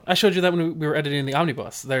pick it up. I showed you that when we were editing the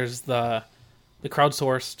Omnibus. There's the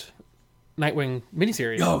crowdsourced Nightwing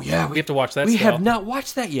miniseries. Oh yeah, we have to watch that. We have not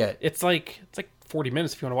watched that yet. It's like 40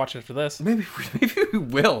 minutes if you want to watch it after this. Maybe we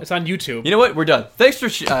will. It's on YouTube. You know what? We're done. Thanks for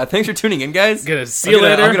tuning in, guys. See you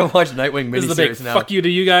later. I'm gonna watch Nightwing miniseries now. This is a big fuck you to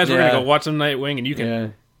you guys. We're gonna go watch some Nightwing, and you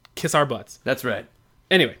can kiss our butts. That's right.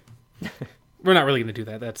 Anyway, we're not really gonna do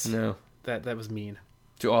that. That was mean.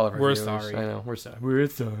 To all of our We're viewers. sorry. I know. We're sorry. We're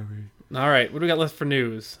sorry. All right. What do we got left for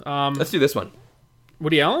news? Let's do this one.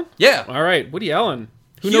 Woody Allen? Yeah. All right. Woody Allen.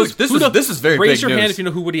 Who Huge. knows? This is very big Raise your news. hand if you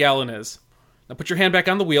know who Woody Allen is. Now put your hand back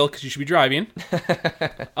on the wheel because you should be driving.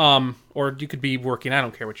 Or you could be working. I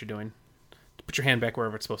don't care what you're doing. Put your hand back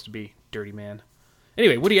wherever it's supposed to be, dirty man.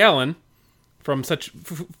 Anyway, Woody Allen, from such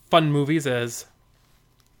fun movies as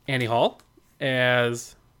Annie Hall,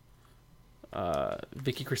 as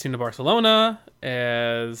Vicky Cristina Barcelona,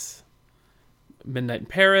 as Midnight in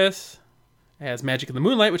Paris, as Magic in the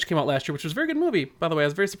Moonlight, which came out last year, which was a very good movie, by the way. I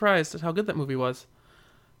was very surprised at how good that movie was.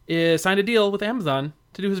 Signed a deal with Amazon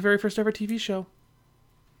to do his very first ever TV show.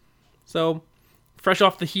 So, fresh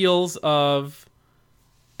off the heels of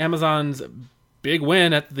Amazon's big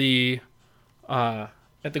win at the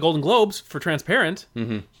Golden Globes for Transparent,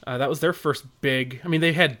 that was their first big. I mean,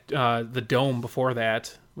 they had The Dome before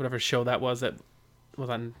that, whatever show that was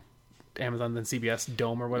on Amazon, then CBS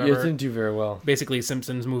Dome or whatever. Yeah, it didn't do very well. Basically,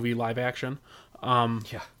 Simpsons movie live action.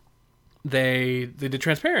 Yeah, they did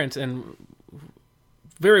Transparent and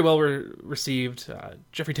very well received.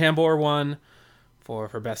 Jeffrey Tambor won for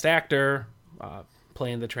Best Actor,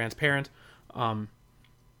 playing the Transparent.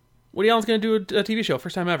 Woody Allen's going to do a TV show,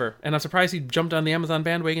 first time ever, and I'm surprised he jumped on the Amazon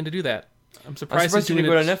bandwagon to do that. I'm surprised he didn't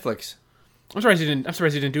go to Netflix. I'm surprised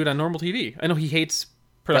he didn't do it on normal TV. I know he hates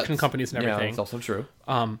production companies and everything. Yeah, that's also true.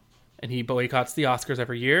 And he boycotts the Oscars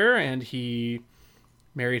every year, and he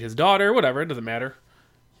married his daughter. Whatever, it doesn't matter.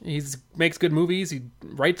 He makes good movies. He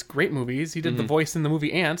writes great movies. He did the voice in the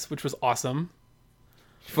movie Ants, which was awesome.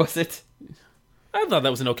 Was it? I thought that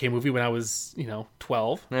was an okay movie when I was,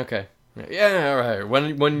 12. Okay. Yeah, all right.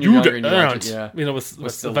 When you're younger and you watch it, yeah.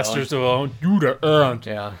 With Sylvester Stallone. You the ant.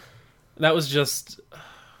 Yeah. That was just...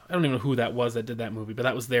 I don't even know who that was that did that movie, but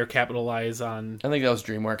that was their capitalize on... I think that was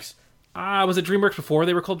DreamWorks. Was it DreamWorks before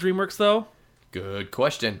they were called DreamWorks, though? Good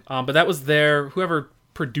question. But that was their... Whoever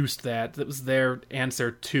produced that was their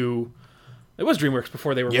answer to... It was DreamWorks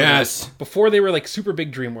before they were... Yes! Before they were, super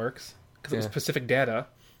big DreamWorks, because it was Pacific Data.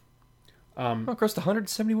 It grossed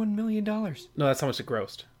 $171 million. No, that's how much it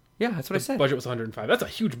grossed. Yeah, that's what I said. The budget was $105. That's a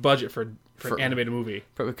huge budget for an animated movie.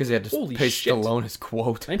 Because they had to pay Stallone his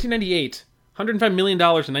quote. 1998. $105 million in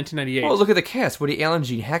 1998. Oh, look at the cast. Woody Allen,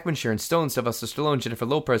 Gene Hackman, Sharon Stone, Sylvester Stallone, Jennifer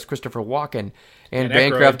Lopez, Christopher Walken, Anne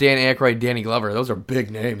Bancroft, Dan Aykroyd, Danny Glover. Those are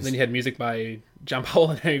big names. And then you had music by John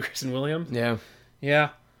Powell and Henry Grayson Williams. Yeah. Yeah.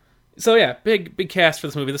 So yeah, big cast for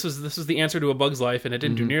this movie. This was the answer to A Bug's Life, and it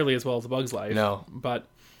didn't do nearly as well as A Bug's Life. No. But...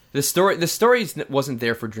 The story wasn't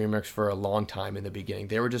there for DreamWorks for a long time in the beginning.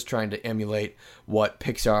 They were just trying to emulate what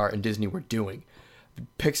Pixar and Disney were doing.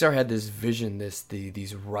 Pixar had this vision,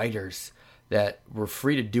 these writers that were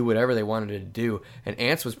free to do whatever they wanted to do, and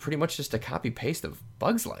Ants was pretty much just a copy-paste of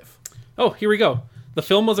Bug's Life. Oh, here we go. The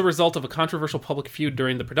film was a result of a controversial public feud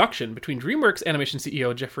during the production between DreamWorks Animation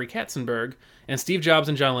CEO Jeffrey Katzenberg and Steve Jobs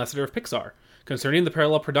and John Lasseter of Pixar, concerning the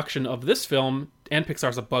parallel production of this film and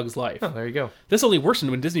Pixar's A Bug's Life. Oh, there you go. This only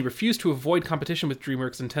worsened when Disney refused to avoid competition with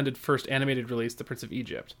DreamWorks' intended first animated release, The Prince of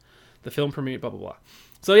Egypt. the film premiere, blah blah blah.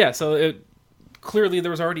 So yeah, clearly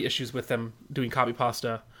there was already issues with them doing copy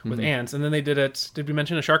pasta with ants, and then they did it. Did we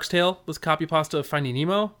mention A Shark's Tale was copy pasta of Finding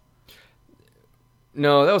Nemo?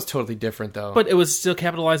 No, that was totally different though. But it was still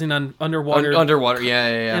capitalizing on underwater,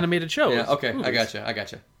 yeah, animated shows. Yeah, okay, movies. I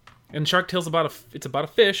gotcha. And Shark Tale's about a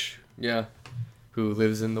fish. Yeah, who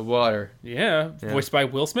lives in the water? Yeah, voiced by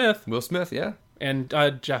Will Smith. Will Smith, yeah. And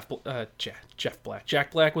Jack Black.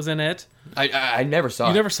 Jack Black was in it. I never saw it.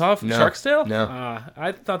 You never saw Shark's Tale? No.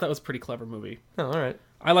 I thought that was a pretty clever movie. Oh, all right.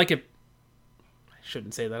 I like it. I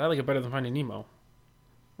shouldn't say that. I like it better than Finding Nemo.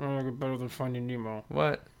 I like it better than Finding Nemo.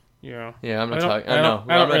 What? Yeah. Yeah, I'm not talking. I know.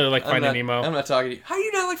 I don't really like Finding Nemo. I'm not talking to you. How do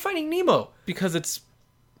you not like Finding Nemo? Because it's...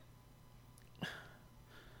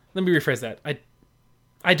 Let me rephrase that.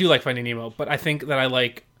 I do like Finding Nemo, but I think that I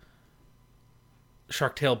like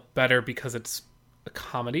Shark Tale better because it's a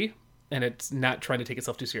comedy and it's not trying to take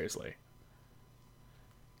itself too seriously.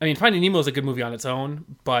 I mean, Finding Nemo is a good movie on its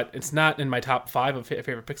own, but it's not in my top 5 of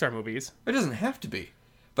favorite Pixar movies. It doesn't have to be.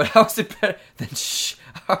 But how is it better than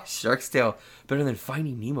Shark's Tale? Better than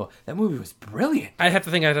Finding Nemo? That movie was brilliant. I'd have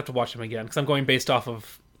to watch them again because I'm going based off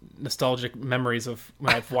of nostalgic memories of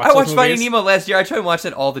when I've watched. I watched those Finding movies. Nemo last year. I try and watch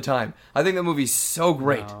that all the time. I think that movie's so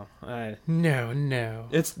great. No.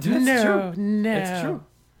 It's true. No. It's true.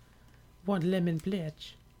 One lemon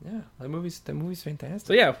pledge. Yeah, that movie's fantastic.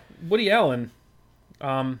 So yeah, Woody Allen.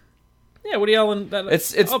 Woody Allen.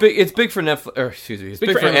 It's big. It's big for Netflix. Or excuse me, it's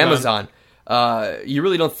big for Amazon. You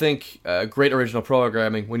really don't think great original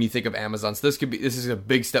programming when you think of Amazon. So this is a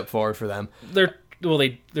big step forward for them. They're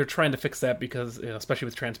trying to fix that because especially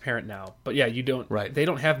with Transparent now. But yeah, you don't. Right. They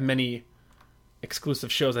don't have many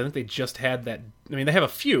exclusive shows. I think they just had that. I mean, they have a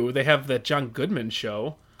few. They have the John Goodman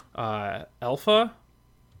show, Alpha.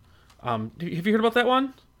 Have you heard about that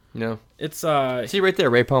one? No. It's see right there,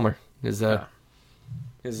 Ray Palmer is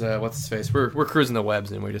what's his face? We're cruising the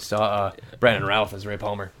webs and we just saw Brandon Ralph as Ray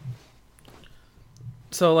Palmer.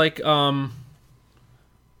 So like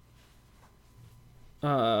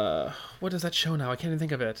what is that show now? I can't even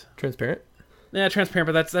think of it. Transparent? Yeah,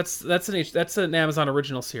 Transparent, but that's an Amazon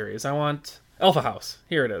original series. I want Alpha House.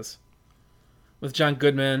 Here it is. With John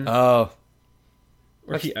Goodman. Oh.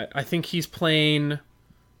 I think he's playing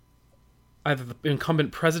either the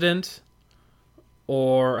incumbent president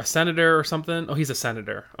or a senator or something. Oh, he's a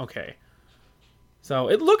senator. Okay. So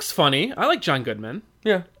it looks funny. I like John Goodman.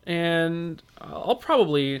 Yeah. And I'll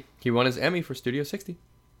probably... He won his Emmy for Studio 60.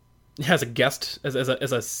 As a guest, as a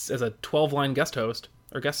 12-line guest host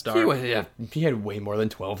or guest star. He had way more than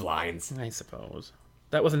 12 lines. I suppose.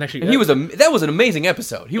 That wasn't actually... And that was an amazing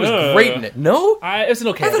episode. He was great in it. No? It was an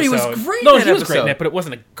okay episode. I thought he was great No, in that he was great in episode. it, but it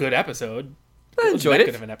wasn't a good episode. I enjoyed Good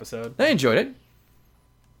it. of an episode. I enjoyed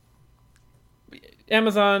it.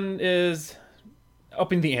 Amazon is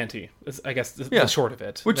upping the ante. Is, I guess the short of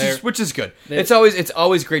it. Which is good. It's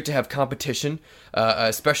always great to have competition,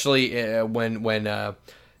 especially when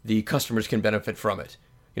the customers can benefit from it.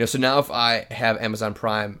 So now if I have Amazon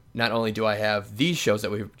Prime, not only do I have these shows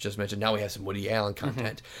that we've just mentioned, now we have some Woody Allen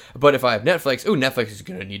content. Mm-hmm. But if I have Netflix, Netflix is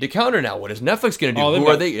going to need a counter now. What is Netflix going to do? Who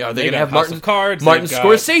are they? Are they going to have Martin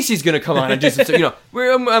Scorsese's going to come on and do some?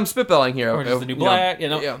 I'm spitballing here. Or just the new Black,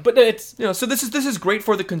 Yeah. But it's so this is great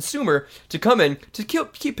for the consumer to come in to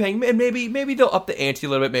keep paying, and maybe they'll up the ante a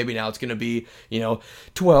little bit. Maybe now it's going to be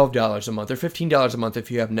 $12 a month or $15 a month if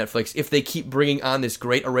you have Netflix. If they keep bringing on this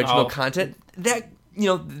great original content, that.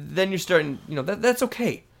 Then you're starting. That's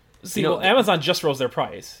okay. See, Amazon just rose their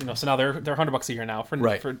price. So now they're $100 a year now for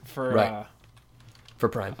Prime.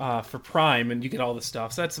 For Prime, and you get all this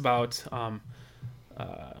stuff. So that's about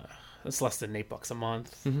it's less than $8 a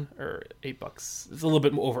month, or $8. It's a little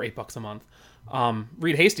bit over $8 a month.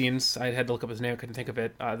 Reed Hastings, I had to look up his name. I couldn't think of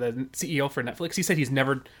it. The CEO for Netflix. He said he's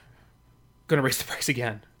never going to raise the price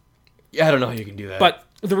again. Yeah, I don't know how you can do that. But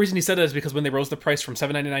the reason he said that is because when they rose the price from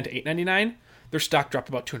 $7.99 to $8.99. Their stock dropped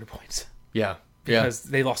about 200 points. Yeah. Because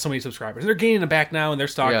they lost so many subscribers. They're gaining them back now, and their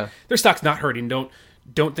stock's not hurting. Don't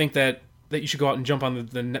think that you should go out and jump on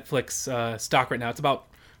the Netflix stock right now. It's about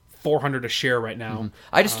 $400 a share right now. Mm-hmm.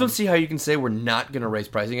 I just don't see how you can say we're not going to raise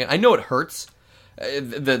pricing. I know it hurts. The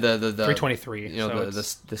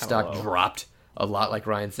 $3.23. The stock dropped a lot, like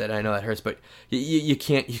Ryan said. I know that hurts, but you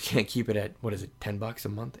can't keep it at what is it, $10 a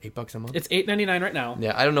month, $8 a month? It's $8.99 right now.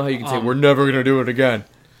 Yeah, I don't know how you can say we're never going to do it again.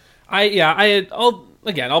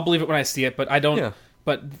 I'll believe it when I see it, but I don't. Yeah.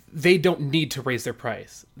 But they don't need to raise their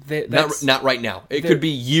price. Not right now. It could be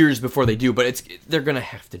years before they do, but they're gonna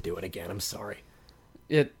have to do it again. I'm sorry.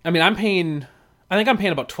 I think I'm paying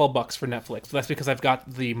about $12 for Netflix. But that's because I've got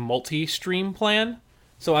the multi-stream plan.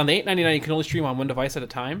 So on the $8.99, you can only stream on one device at a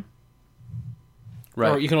time.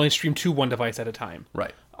 Right. Or you can only stream to one device at a time.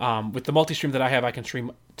 Right. With the multi-stream that I have, I can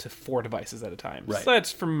stream to 4 devices at a time. Right. So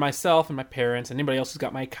that's from myself and my parents and anybody else who's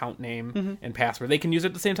got my account name and password. They can use it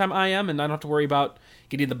at the same time I am, and I don't have to worry about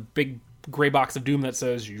getting the big gray box of doom that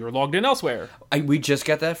says you're logged in elsewhere. We just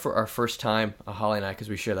got that for our first time, Holly and I, because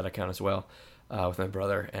we share that account as well with my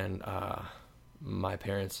brother and my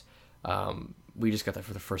parents. We just got that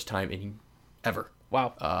for the first time in ever.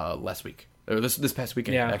 Wow. Last week. Or this past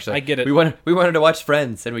weekend, Yeah, actually. I get it. We wanted to watch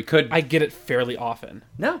Friends, and we could. I get it fairly often.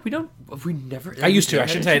 No, we don't. We never. I used to. I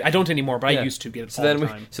shouldn't say I don't anymore, but I used to get it all the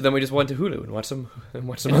time. So then we just went to Hulu and watched some And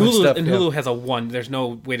other Hulu, stuff. and yeah. Hulu has a 1. There's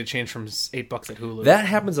no way to change from $8 at Hulu. That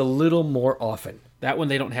happens a little more often. That one,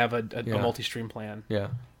 they don't have a Yeah. multi-stream plan. Yeah.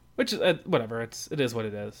 Which is, whatever. It is what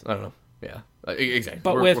it is. I don't know. Yeah. Exactly.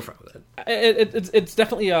 But we're fine with that. It's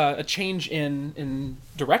definitely a change in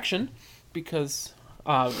direction because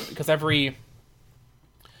every...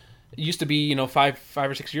 It used to be, 5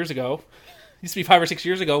 or 6 years ago. It used to be 5 or 6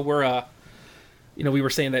 years ago where, we were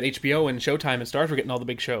saying that HBO and Showtime and Starz were getting all the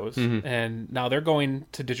big shows, and now they're going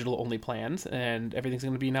to digital only plans, and everything's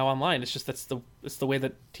going to be now online. It's just it's the way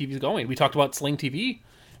that TV's going. We talked about Sling TV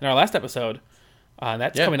in our last episode.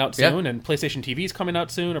 That's coming out soon, and PlayStation TV is coming out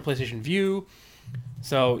soon, or PlayStation View.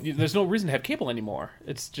 So there's no reason to have cable anymore.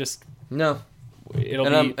 It's just No. it'll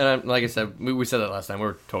And be. I'm like I said, we said that last time.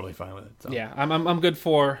 We're totally fine with it. So. Yeah,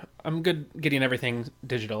 I'm good getting everything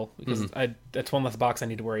digital because that's one less box I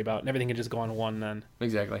need to worry about, and everything can just go on one then.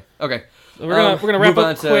 Exactly. Okay. So we're gonna wrap move up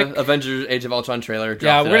on quick. to Avengers: Age of Ultron trailer.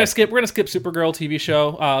 Yeah, we're gonna skip Supergirl TV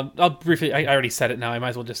show. I'll briefly. I already said it now. I might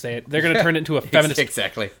as well just say it. They're gonna turn it into a feminist.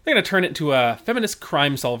 Exactly. They're gonna turn it into a feminist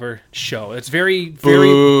crime solver show. It's very,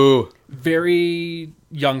 Boo. very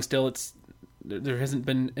young still. There hasn't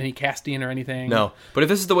been any casting or anything. No, but if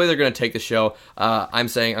this is the way they're going to take the show, I'm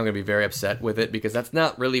saying I'm going to be very upset with it because that's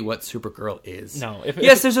not really what Supergirl is. No.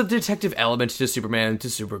 Yes, there's a detective element to Superman, to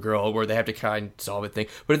Supergirl, where they have to kind of solve a thing.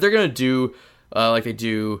 But if they're going to do like they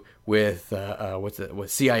do with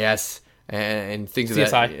with CIS and things of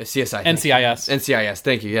that, CSI, NCIS,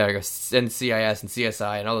 thank you. Yeah, there goes NCIS and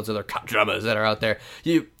CSI and all those other cop dramas that are out there.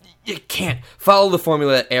 You can't follow the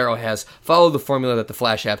formula that Arrow has, follow the formula that the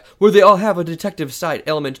Flash have, where they all have a detective side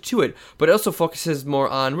element to it, but it also focuses more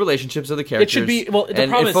on relationships of the characters. It should be, well, the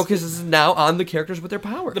and problem it focuses now on the characters with their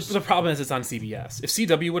powers. The problem is it's on CBS. If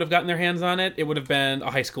CW would have gotten their hands on it, it would have been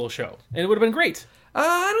a high school show, and it would have been great.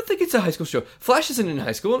 I don't think it's a high school show. Flash isn't in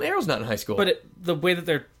high school, and Arrow's not in high school. But the way that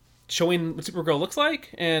they're showing what Supergirl looks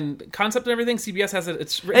like and concept and everything, CBS has it.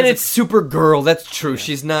 It's Supergirl. That's true.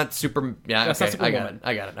 She's not super. Yeah, that's okay, not Superwoman.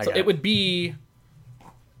 I got it. So it would be,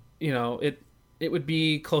 it would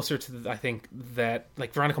be closer to I think that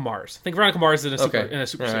like Veronica Mars. I think Veronica Mars is in a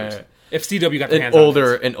super series. Right. If CW got their hands on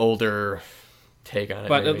it, an older take on it.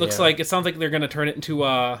 But maybe, it sounds like they're going to turn it into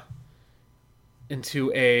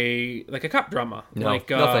a like a cop drama. No,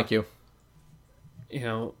 thank you.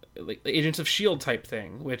 Like the Agents of S.H.I.E.L.D. type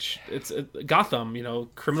thing, which it's Gotham,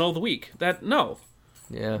 Criminal of the Week.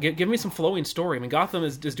 Yeah. Give me some flowing story. I mean, Gotham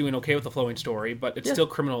is doing okay with the flowing story, but it's still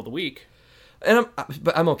Criminal of the Week. And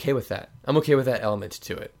I'm okay with that. I'm okay with that element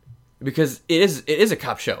to it because it is a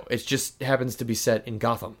cop show. It just happens to be set in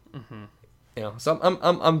Gotham. Mm-hmm. So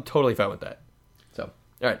I'm totally fine with that. So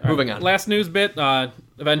all right, moving on. Last news bit: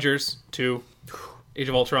 Avengers 2. Age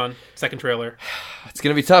of Ultron, second trailer. It's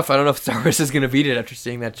going to be tough. I don't know if Star Wars is going to beat it after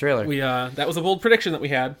seeing that trailer. That was a bold prediction that we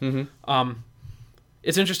had. Mm-hmm.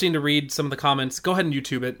 It's interesting to read some of the comments. Go ahead and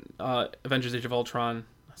YouTube it. Avengers: Age of Ultron,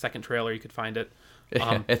 second trailer. You could find it.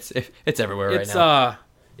 It's everywhere right now.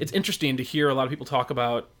 It's interesting to hear a lot of people talk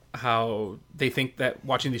about how they think that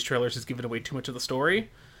watching these trailers is giving away too much of the story,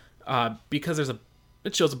 because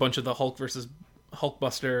it shows a bunch of the Hulk versus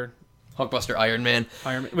Hulkbuster, Iron Man,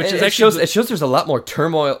 which is it shows there's a lot more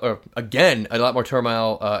turmoil,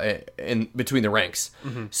 in between the ranks.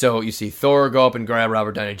 Mm-hmm. So you see Thor go up and grab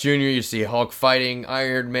Robert Downey Jr. You see Hulk fighting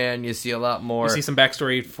Iron Man. You see a lot more. You see some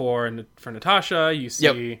backstory for Natasha. You see.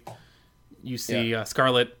 Yep. You see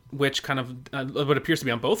Scarlet Witch kind of what appears to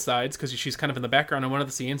be on both sides because she's kind of in the background in one of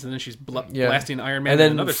the scenes, and then she's blasting Iron Man. And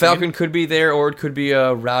then in another Falcon scene. could be there, or it could be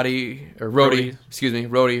Rhodey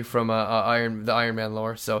from the Iron Man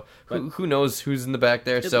lore. So who knows who's in the back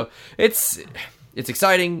there? So it's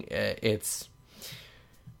exciting. It'll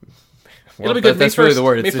be good. That's really the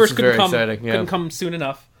word. May 1st very exciting. Yeah. Couldn't come soon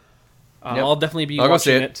enough. Yep. I'll definitely be I'll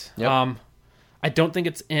watching go see it. Yep. I don't think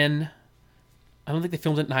it's in. I don't think they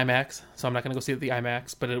filmed it in IMAX, so I'm not going to go see it at the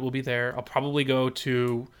IMAX, but it will be there. I'll probably go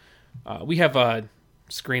to... we have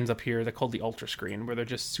screens up here. They're called the Ultra Screen, where they're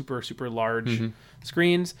just super, super large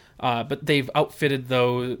screens. But they've outfitted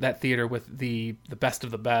that theater with the best of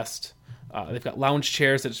the best They've got lounge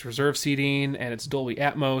chairs that's reserved seating, and it's Dolby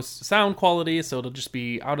Atmos sound quality, so it'll just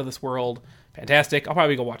be out of this world. Fantastic. I'll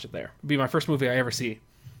probably go watch it there. It'll be my first movie I ever see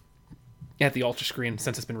at the Ultra Screen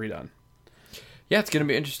since it's been redone. Yeah, it's gonna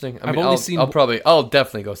be interesting. I'll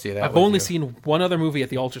definitely go see that. I've only seen one other movie at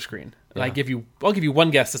the Ultra Screen, and I'll give you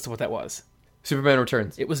one guess as to what that was. Superman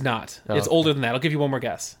Returns. It was not. Oh, it's older than that. I'll give you one more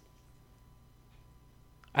guess.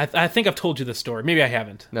 I think I've told you this story. Maybe I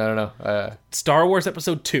haven't. No. Star Wars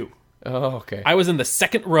Episode 2. Oh, okay. I was in the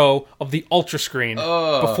second row of the Ultra Screen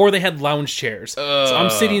before they had lounge chairs. So I'm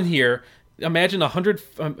sitting here. Imagine 100.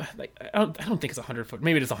 I don't think it's 100 foot.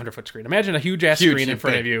 Maybe it is a 100-foot screen. Imagine a huge screen in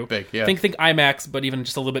front of you. Big, yeah. Think IMAX, but even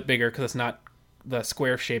just a little bit bigger because it's not the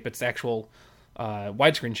square shape. It's actual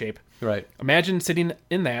widescreen shape. Right. Imagine sitting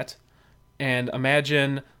in that, and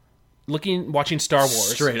imagine watching Star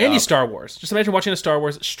Wars. Straight Any up. Star Wars. Just imagine watching a Star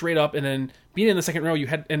Wars straight up, and then being in the second row.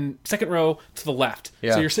 Second row to the left.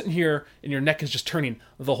 Yeah. So you're sitting here, and your neck is just turning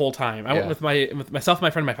the whole time. I went with myself, my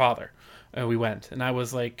friend, and my father. We went, and I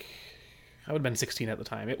was like, I would have been 16 at the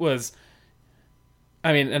time. It was,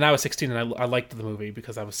 and I was 16, and I liked the movie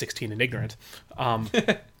because I was 16 and ignorant.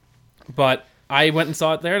 But I went and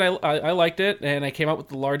saw it there, and I liked it, and I came out with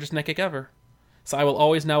the largest neck ache ever. So I will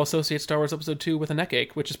always now associate Star Wars Episode 2 with a neck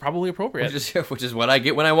ache, which is probably appropriate. Which is what I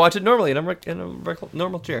get when I watch it normally in a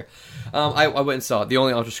normal chair. I went and saw it. The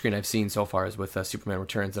only Ultra Screen I've seen so far is with Superman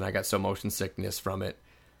Returns, and I got so motion sickness from it.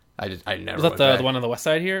 I never. Was that the one on the west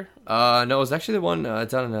side here? No, it was actually the one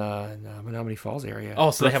down in Menominee Falls area.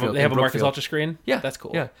 Oh, so they have a Marcus Ultra Screen? Yeah, that's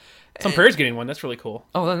cool. Yeah, Some Prairie's getting one. That's really cool.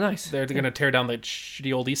 Oh, that's nice. They're going to tear down the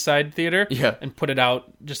shitty old East Side Theater, and put it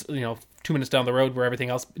out just 2 minutes down the road where everything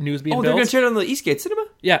else new is being built. They're going to tear down the Eastgate Cinema.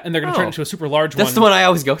 Yeah, and they're going to turn it into a super large one. That's the one I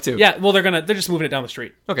always go to. Yeah, well, they're just moving it down the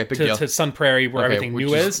street. Okay, big deal. To Sun Prairie where everything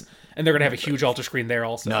new is, and they're going to have a huge Ultra Screen there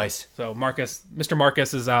also. Nice. So Mr.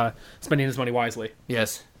 Marcus is spending his money wisely.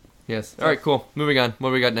 Yes. All right, cool. Moving on.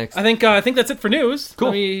 What do we got next? I think that's it for news. Cool.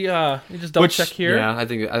 Let me just double check here. Yeah, I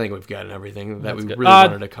think we've gotten everything that we really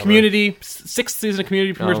wanted to cover. Community, 6th season of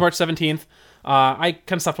Community premieres March 17th. I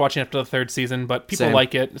kind of stopped watching after the 3rd season, but people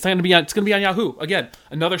like it. It's going to be on Yahoo again.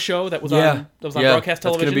 Another show that was on broadcast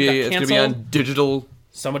television. It's going to be on digital.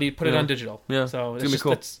 Somebody put it on digital. Yeah, so it's going to be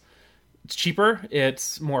cool. It's cheaper.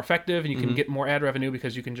 It's more effective, and you can get more ad revenue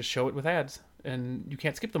because you can just show it with ads, and you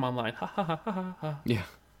can't skip them online. Ha ha ha ha ha ha. Yeah.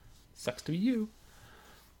 Sucks to be you.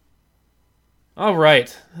 All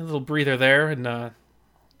right, a little breather there, and we're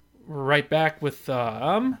right back with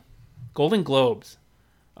Golden Globes.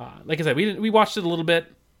 Like I said, we watched it a little bit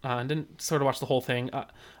and didn't sort of watch the whole thing.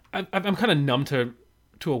 I'm kind of numb to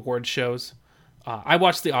award shows. I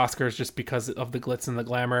watch the Oscars just because of the glitz and the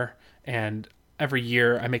glamour, and every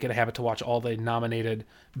year I make it a habit to watch all the nominated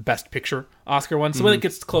Best Picture Oscar ones. So when it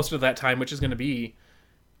gets closer to that time, which is going to be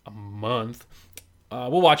a month,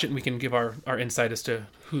 we'll watch it and we can give our insight as to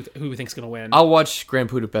who we think's going to win. I'll watch Grand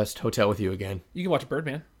Budapest Hotel with you again. You can watch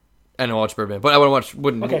Birdman. And I'll watch Birdman, but I want to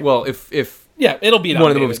watch. Okay. Well, if it'll be one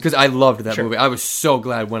of the movies because I loved that Sure. movie. I was so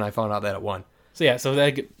glad when I found out that it won. So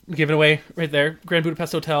that given away right there. Grand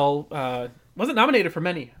Budapest Hotel wasn't nominated for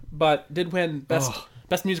many, but did win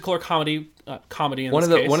best musical or comedy. Comedy in One this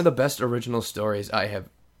of the case. one of the best original stories I have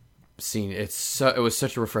seen. It was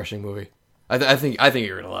such a refreshing movie. I think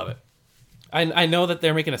you're gonna love it. I know that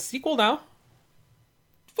they're making a sequel now.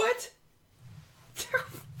 What?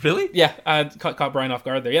 Really? Yeah, I caught Brian off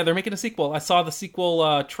guard there. Yeah, they're making a sequel. I saw the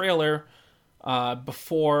sequel trailer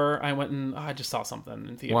before I went and I just saw something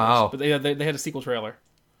in theaters. Wow. But they had a sequel trailer,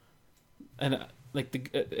 and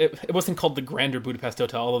it wasn't called the Grander Budapest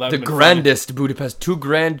Hotel. Although that The would've been grandest Budapest. Too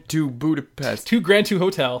grand to Budapest. Too Grand to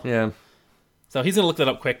Hotel. Yeah. So he's gonna look that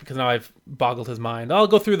up quick because now I've boggled his mind. I'll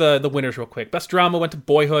go through the winners real quick. Best drama went to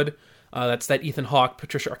Boyhood. That's that Ethan Hawke,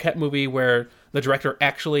 Patricia Arquette movie where the director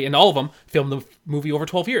actually, and all of them, filmed the movie over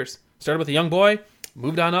 12 years. Started with a young boy,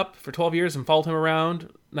 moved on up for 12 years and followed him around.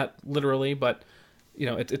 Not literally, but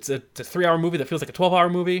it's a 3-hour movie that feels like a 12-hour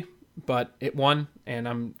movie, but it won, and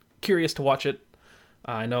I'm curious to watch it.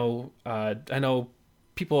 I know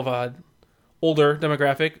people of a older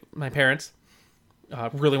demographic, my parents,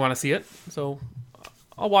 really want to see it, so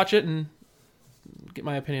I'll watch it and get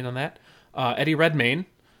my opinion on that. Eddie Redmayne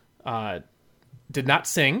did not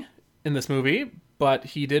sing in this movie, but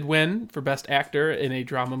he did win for Best Actor in a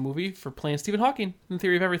Drama Movie for playing Stephen Hawking in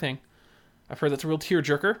Theory of Everything. I've heard that's a real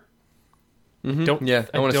tearjerker. Mm-hmm.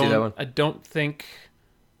 I want to see that one. I don't think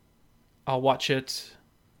I'll watch it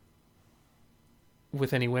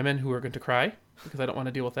with any women who are going to cry, because I don't want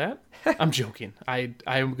to deal with that. I'm joking. I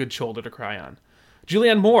am a good shoulder to cry on.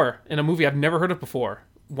 Julianne Moore in a movie I've never heard of before,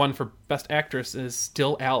 won for Best Actress is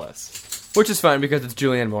still Alice. Which is fine because it's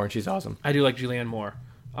Julianne Moore and she's awesome. I do like Julianne Moore.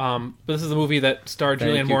 But this is a movie that starred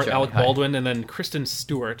Thank Julianne you, Moore, Johnny. Alec Hi. Baldwin, and then Kristen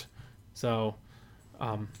Stewart. So,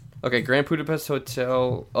 Okay, Grand Budapest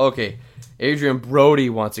Hotel. Okay, Adrian Brody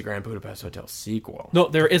wants a Grand Budapest Hotel sequel. no,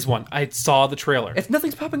 there is one. I saw the trailer. If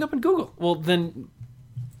nothing's popping up in Google. Well, then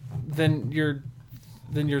your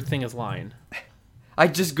thing is lying. I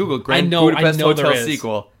just Googled Grand I know Budapest there Hotel is.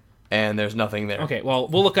 sequel, and there's nothing there. Okay, well,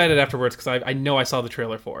 we'll look at it afterwards because I know I saw the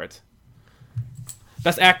trailer for it.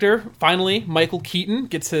 Best Actor, finally, Michael Keaton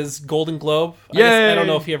gets his Golden Globe. I Yay! don't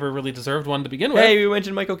know if he ever really deserved one to begin with, Hey, we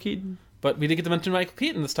mentioned Michael Keaton. but we did get to mention Michael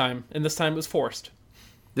Keaton this time, and this time it was forced.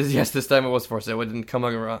 This time it was forced. It didn't come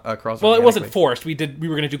across. Well, it wasn't organically. forced. We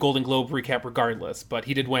were going to do Golden Globe recap regardless, but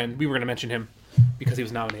he did win. We were going to mention him because he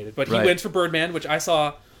was nominated. But he Right. wins for Birdman, which I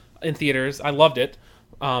saw in theaters. I loved it.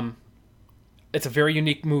 It's a very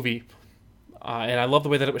unique movie, and I love the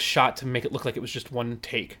way that it was shot to make it look like it was just one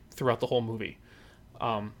take throughout the whole movie.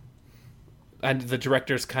 And the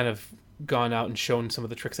director's kind of gone out and shown some of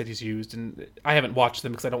the tricks that he's used, and I haven't watched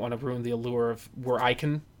them because I don't want to ruin the allure of where I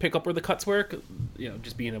can pick up where the cuts were, 'cause,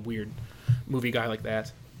 just being a weird movie guy like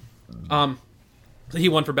that. So he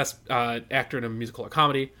won for Best Actor in a Musical or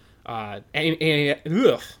Comedy.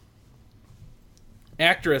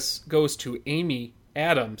 Actress goes to Amy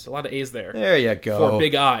Adams. A lot of A's there. There you go. For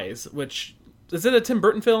Big Eyes, which... Is it a Tim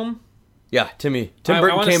Burton film? Yeah, Tim I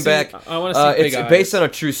Burton wanna came see- back. I wanna see Big It's Eyes. based on a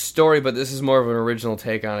true story, but this is more of an original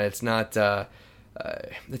take on it. It's not.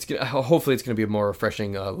 Hopefully it's gonna be a more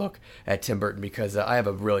refreshing look at Tim Burton because I have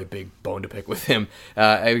a really big bone to pick with him.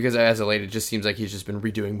 Because as of late, it just seems like he's just been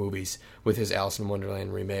redoing movies with his Alice in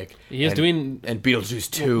Wonderland remake. He is doing... and Beetlejuice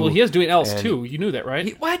 2. Well, he is doing Alice and- 2. You knew that,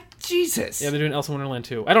 right? What? Jesus. Yeah, they're doing Alice in Wonderland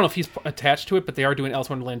 2. I don't know if he's attached to it, but they are doing Alice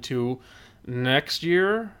in Wonderland 2 next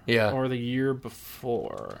year. Yeah. Or the year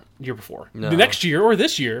before. Year before. No. The next year or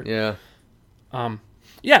this year. Yeah.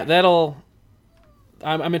 Yeah, that'll...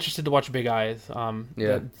 I'm interested to watch Big Eyes.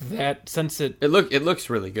 Yeah. That since it... It looks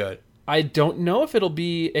really good. I don't know if it'll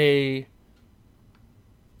be a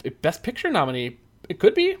Best Picture nominee. It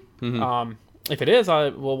could be. Mm-hmm. If it is, I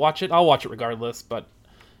will watch it. I'll watch it regardless, but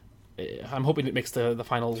I'm hoping it makes the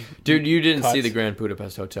final... Dude, you didn't see cuts. the Grand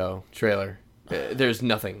Budapest Hotel trailer. There's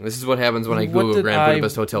nothing. This is what happens when I What Google did Grand I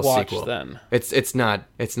Budapest Hotel watch sequel. then? It's not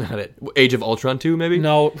it. Age of Ultron 2, maybe?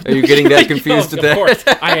 No. Are you getting that confused with Of course.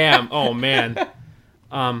 that? I am. Oh, man.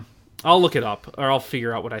 I'll look it up, or I'll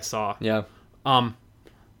figure out what I saw. Yeah. All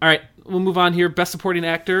right, we'll move on here. Best Supporting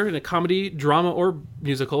Actor in a Comedy, Drama, or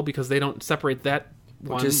Musical, because they don't separate that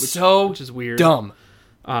one, Which is weird. Dumb.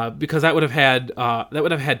 Because that would have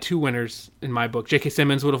had two winners in my book. J.K.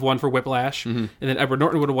 Simmons would have won for Whiplash, and then Edward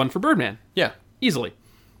Norton would have won for Birdman. Yeah. Easily.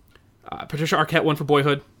 Patricia Arquette won for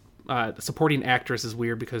Boyhood. Supporting Actress is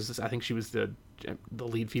weird because I think she was the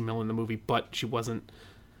lead female in the movie, but she wasn't.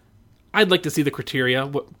 I'd like to see the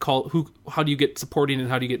criteria. How do you get supporting and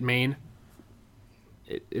how do you get main?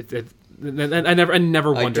 I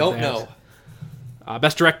never wondered I don't that. know.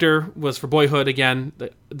 Best Director was for Boyhood again.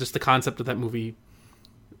 Just the concept of that movie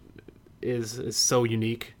is so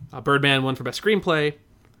unique. Birdman won for Best Screenplay.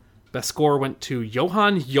 Best Score went to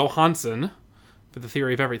Johan Johansson for The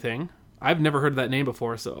Theory of Everything. I've never heard of that name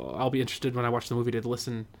before, so I'll be interested when I watch the movie to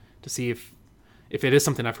listen to see if it is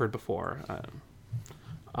something I've heard before.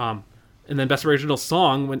 And then Best Original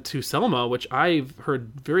Song went to Selma, which I've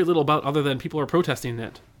heard very little about other than people are protesting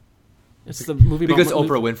it. It's the movie about Because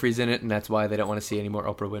Oprah Winfrey's in it, and that's why they don't want to see any more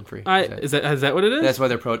Oprah Winfrey. Is that what it is? That's why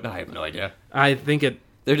they're I have no idea. I think it.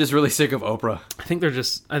 They're just really sick of Oprah.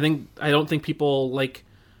 I don't think people like.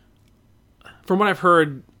 From what I've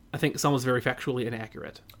heard, I think Selma's very factually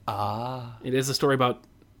inaccurate. It is a story about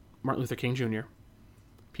Martin Luther King Jr.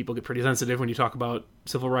 People get pretty sensitive when you talk about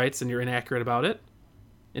civil rights and you're inaccurate about it.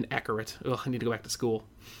 Inaccurate. Ugh, I need to go back to school.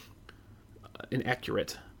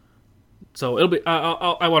 Inaccurate. So it'll be.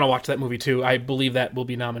 I want to watch that movie too. I believe that will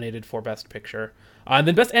be nominated for Best Picture. And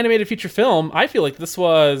then Best Animated Feature Film. I feel like this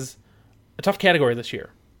was a tough category this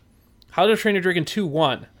year. How to Train Your Dragon 2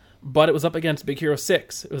 won, but it was up against Big Hero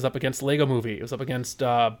 6. It was up against Lego Movie. It was up against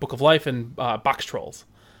Book of Life and Box Trolls.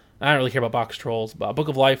 I don't really care about Box Trolls, but Book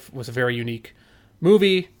of Life was a very unique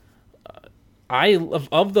movie.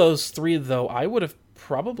 Of those three, though, I would have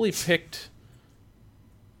probably picked.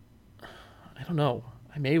 I don't know.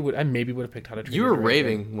 I maybe would have picked How to Train You Your were Dragon.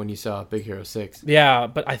 raving when you saw Big Hero 6. Yeah,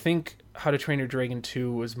 but I think How to Train Your Dragon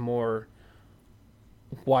 2 was more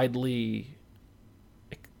widely.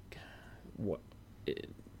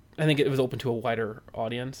 I think it was open to a wider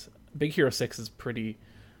audience. Big Hero 6 is pretty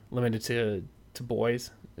limited to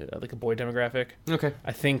boys. like a boy demographic. Okay.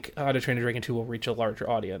 I think How to Train Your Dragon 2 will reach a larger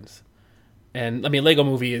audience. And I mean, Lego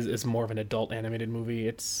Movie is more of an adult animated movie.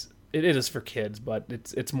 It is for kids, but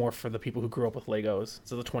it's more for the people who grew up with Legos.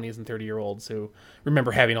 So the 20s and 30-year-olds who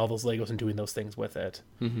remember having all those Legos and doing those things with it.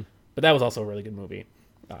 Mm-hmm. But that was also a really good movie.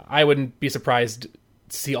 I wouldn't be surprised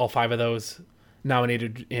to see all 5 of those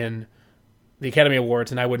nominated in the Academy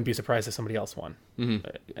Awards, and I wouldn't be surprised if somebody else won. Mm-hmm.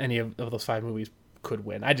 Any of those 5 movies could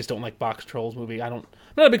win. I just don't like Box Trolls movie. I'm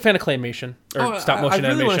not a big fan of claymation or stop motion animation. I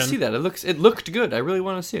really want to see that. It looked good. I really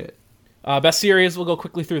want to see it. Best series, we'll go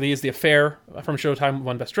quickly through these. The Affair from Showtime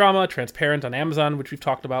won Best Drama. Transparent on Amazon, which we've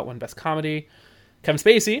talked about, won Best Comedy. Kevin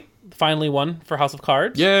Spacey finally won for House of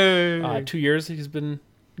Cards. Yay! 2 years he's been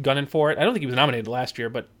gunning for it. I don't think he was nominated last year,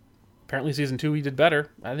 but apparently season 2 he did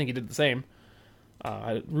better. I think he did the same.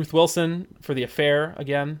 Ruth Wilson for The Affair,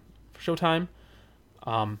 again, for Showtime.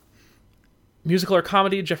 Musical or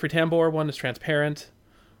comedy, Jeffrey Tambor won as Transparent.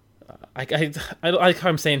 I like how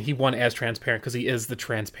I'm saying he won as Transparent because he is the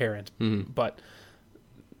Transparent. Mm-hmm. But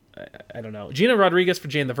I don't know. Gina Rodriguez for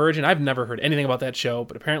Jane the Virgin. I've never heard anything about that show,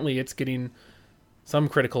 but apparently it's getting some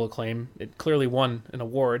critical acclaim. It clearly won an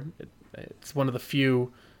award. It's one of the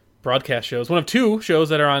few broadcast shows, one of 2 shows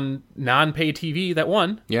that are on non-pay TV that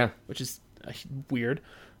won. Yeah, which is weird.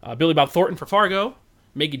 Billy Bob Thornton for Fargo.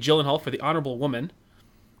 Maggie Gyllenhaal for The Honorable Woman.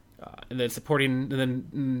 And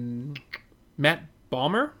then Matt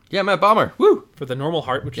Balmer? Yeah, Matt Balmer. Woo! For The Normal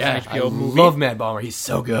Heart, which is an HBO movie. I love Matt Balmer. He's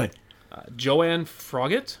so good. Joanne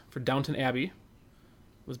Froggatt for Downton Abbey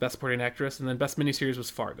was Best Supporting Actress, and then Best Miniseries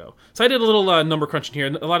was Fargo. So I did a little number crunching here.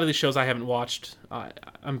 A lot of these shows I haven't watched.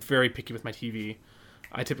 I'm very picky with my TV.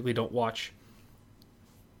 I typically don't watch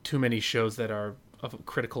too many shows that are of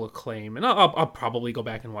critical acclaim, and I'll probably go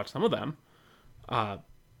back and watch some of them.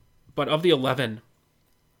 But of the 11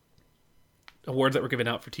 awards that were given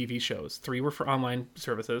out for TV shows, 3 were for online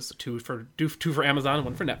services, 2 for Amazon, and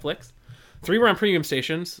 1 for Netflix. 3 were on premium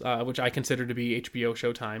stations, which I consider to be HBO,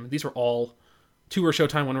 Showtime. These were all 2 were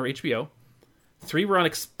Showtime, 1 were HBO. 3 were on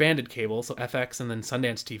expanded cable, so FX, and then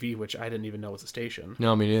Sundance TV, which I didn't even know was a station.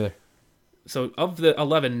 No, me neither. So of the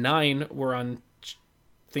 11, 9 were on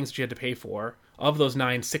things that you had to pay for. Of those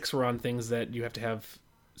 9, 6 were on things that you have to have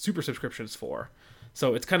super subscriptions for.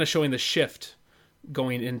 So it's kind of showing the shift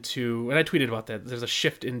going into, and I tweeted about that, there's a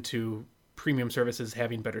shift into premium services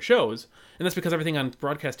having better shows. And that's because everything on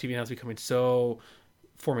broadcast TV now is becoming so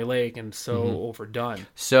formulaic and so overdone.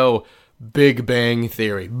 So Big Bang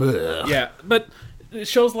Theory. Blech. Yeah, but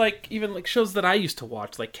shows like, even like shows that I used to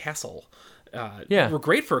watch, like Castle, were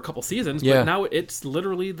great for a couple seasons, but now it's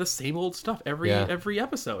literally the same old stuff every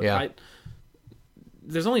episode. Yeah.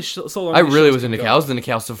 There's only so long. I really was into Castle. I was into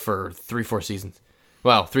Castle for 3-4 seasons.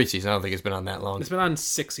 Well, 3 seasons. I don't think it's been on that long. It's been on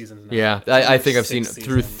 6 seasons now. Yeah, I think I've seen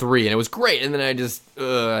through 3, and it was great. And then I just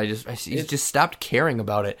stopped caring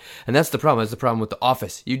about it. And that's the problem. That's the problem with The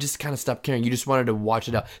Office. You just kind of stopped caring. You just wanted to watch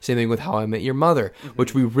it out. Same thing with How I Met Your Mother,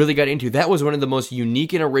 which we really got into. That was one of the most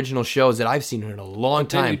unique and original shows that I've seen in a long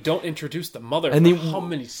time. Then you don't introduce the mother for how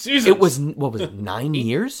many seasons? It was, 9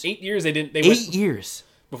 years? 8 years. They 8 years.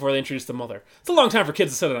 Before they introduced the mother. It's a long time for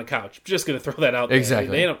kids to sit on a couch. I'm just going to throw that out there.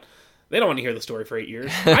 Exactly. They don't want to hear the story for 8 years.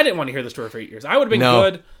 I didn't want to hear the story for 8 years. I would have been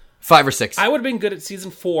good. 5 or 6. I would have been good at season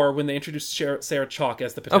 4 when they introduced Sarah Chalke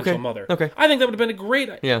as the potential mother. Okay. I think that would have been a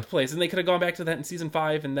great place, and they could have gone back to that in season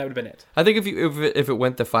 5, and that would have been it. I think if it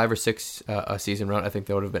went the 5 or 6 season route, I think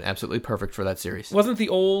that would have been absolutely perfect for that series. Wasn't the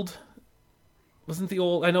old?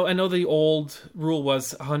 I know the old rule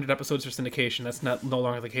was 100 episodes for syndication. That's no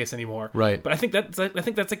longer the case anymore. Right. But I think that's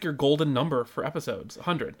like your golden number for episodes.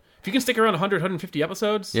 100. If you can stick around 100, 150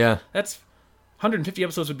 episodes, that's 150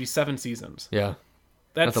 episodes would be 7 seasons. Yeah.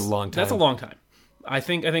 That's a long time. That's a long time. I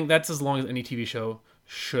think that's as long as any TV show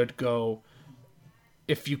should go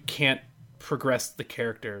if you can't progress the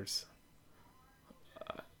characters.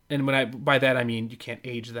 And by that I mean you can't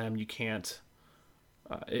age them, you can't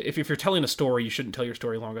if you're telling a story, you shouldn't tell your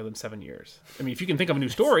story longer than 7 years. I mean, if you can think of a new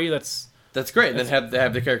story, that's great. Then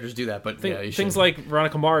have the characters do that. But things like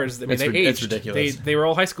Veronica Mars, they aged. It's ridiculous. They were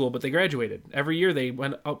all high school, but they graduated. Every year they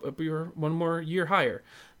went up one more year higher.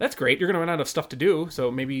 That's great. You're going to run out of stuff to do,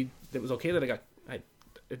 so maybe it was okay that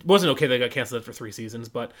it wasn't okay that I got canceled for 3 seasons,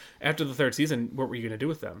 but after the 3rd season, what were you going to do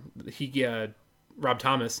with them? Rob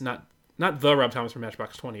Thomas, not the Rob Thomas from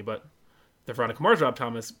Matchbox 20, but the Veronica Mars Rob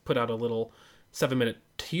Thomas put out a little 7-minute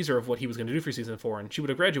teaser of what he was going to do for season 4, and she would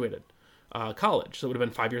have graduated college, so it would have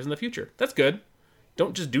been 5 years in the future. That's good.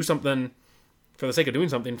 Don't just do something for the sake of doing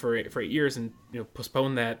something for 8 years and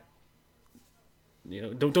postpone that.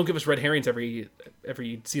 Don't give us red herrings every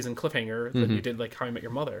season cliffhanger that you did like How I Met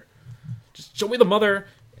Your Mother. Just show me the mother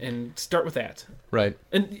and start with that. Right.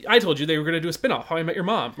 And I told you they were going to do a spin-off, How I Met Your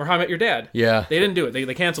Mom, or How I Met Your Dad. Yeah. They didn't do it.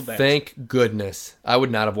 They canceled that. Thank goodness. I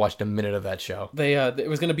would not have watched a minute of that show. It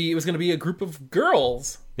was going to be a group of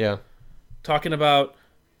girls Yeah. talking about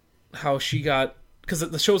how she got, because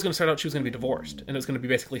the show was going to start out, she was going to be divorced, and it was going to be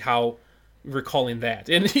basically how recalling that.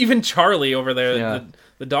 And even Charlie over there, Yeah.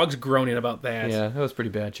 the dog's groaning about that. Yeah, that was pretty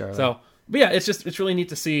bad, Charlie. So, but yeah, it's really neat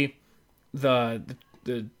to see the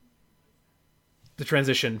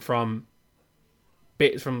transition from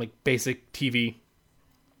like basic TV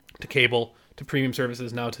to cable to premium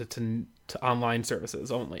services now to online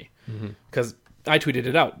services only. Because I tweeted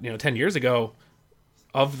it out, 10 years ago,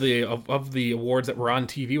 of the awards that were on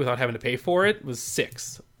TV without having to pay for it was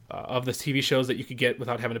 6. Of the TV shows that you could get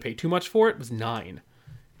without having to pay too much for it was 9.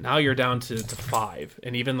 Now you're down to 5,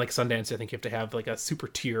 and even like Sundance, I think you have to have like a super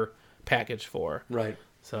tier package for. Right.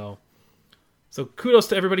 So kudos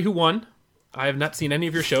to everybody who won. I have not seen any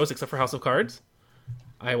of your shows except for House of Cards.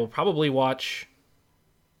 I will probably watch.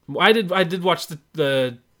 I did watch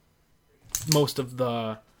the most of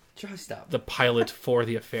the pilot for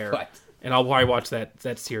The Affair. What? And I'll probably watch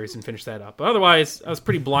that series and finish that up. But otherwise, I was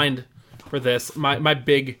pretty blind for this. My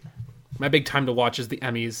big time to watch is the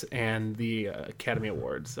Emmys and the Academy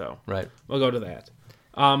Awards. So Right. we'll go to that.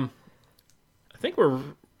 I think we're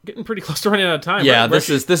getting pretty close to running out of time. Yeah, right? this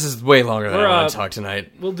is way longer than I we're, want to talk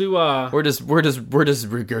tonight. We'll do. We're just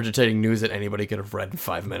regurgitating news that anybody could have read in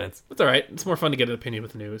 5 minutes. It's all right. It's more fun to get an opinion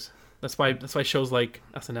with news. That's why shows like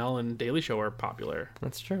SNL and Daily Show are popular.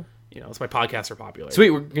 That's true. That's why podcasts are popular.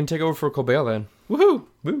 Sweet, we're gonna take over for Colbert then. Woohoo!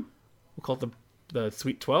 Woo. We'll call it the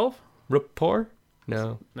Sweet 12. Rapport?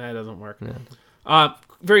 No. Nah, it doesn't work. No.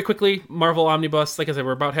 Very quickly, Marvel Omnibus. Like I said,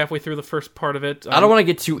 we're about halfway through the first part of it. I don't want to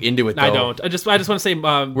get too into it though. I don't. I just want to say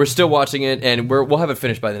We're still watching it, and we'll have it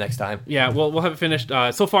finished by the next time. yeah, we'll have it finished.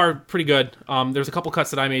 So far, pretty good. There's a couple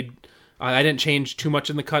cuts that I made. I didn't change too much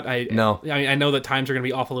in the cut. No. I mean, I know that times are going to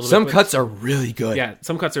be off a little Some bit. cuts are really good. Yeah,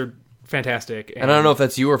 some cuts are fantastic. And I don't know if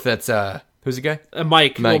that's you or if that's who's the guy?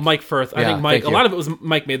 Mike. Well, Mike Firth. I Yeah, think Mike. thank A you. lot of it was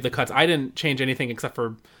Mike made the cuts. I didn't change anything except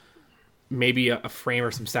for maybe a frame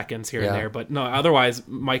or some seconds here and Yeah. there. But no, otherwise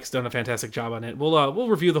Mike's done a fantastic job on it. We'll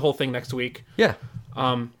review the whole thing next week. Yeah.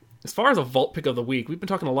 As far as a vault pick of the week, we've been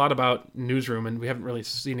talking a lot about Newsroom, and we haven't really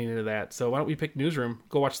seen any of that. So why don't we pick Newsroom?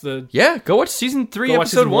 Go watch Yeah, go watch season 3, Go watch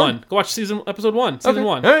episode season 1. one. Go watch episode 1. Season Okay.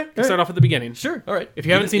 1. All right, Start off at the beginning. Sure. All right. If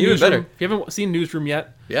you haven't seen even Newsroom, better. if you haven't seen Newsroom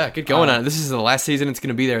yet, Yeah, get going on it. This is the last season it's going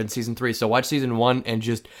to be there in season 3. So watch season 1 and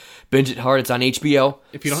just binge it hard. It's on HBO.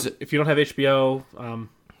 if you don't have HBO,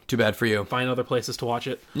 Too bad for you. find other places to watch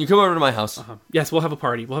it. You come over to my house. Yes, we'll have a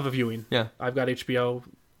party. We'll have a viewing. Yeah. I've got HBO.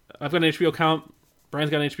 I've got an HBO account. Brian's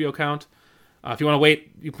got an HBO account. If you want to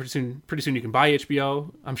wait, pretty soon you can buy HBO.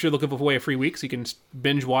 I'm sure they'll give away a free week, so you can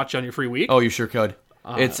binge watch on your free week. Oh, you sure could.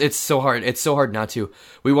 It's so hard. It's so hard not to.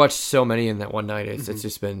 We watched so many in that one night. It's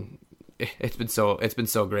just been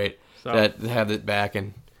so great to have it back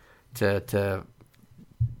and to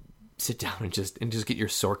sit down and just get your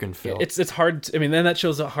Sorkin fill. It's hard. I mean, then that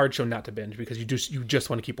show's a hard show not to binge because you just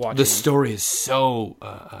want to keep watching. The story is so.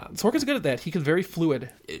 Sorkin's good at that. He can very fluid.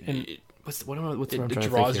 What's what am I- what's what I'm It trying to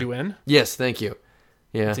draws think you here? in. Yes, thank you.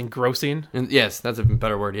 Yeah, It's engrossing, and yes, that's a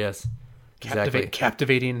better word. Yes, exactly.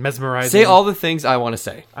 captivating, mesmerizing. Say all the things I want to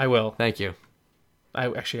say. I will. Thank you. I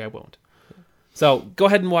won't. So go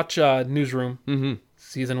ahead and watch Newsroom,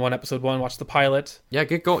 season 1, episode 1. Watch the pilot. Yeah,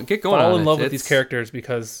 get going. Fall on in it. love with these characters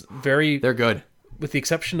because They're good. with the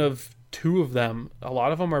exception of 2 of them, a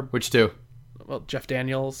lot of them are Which two? Jeff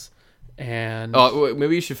Daniels and Oh, wait,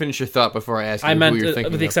 maybe you should finish your thought before I ask you I meant who you're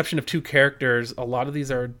thinking with the of. exception of 2 characters, a lot of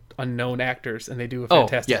these are unknown actors and they do a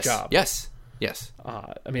fantastic yes, job. Yes.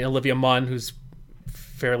 I mean Olivia Munn, who's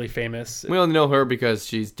fairly famous. We only know her because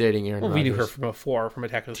she's dating Aaron Well, we knew her Rodgers. from before, from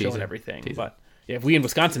Attack of the Show and Teaser. everything. Teaser. But yeah, we in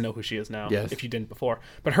Wisconsin know who she is now. Yes. If you didn't before,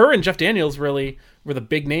 but her and Jeff Daniels really were the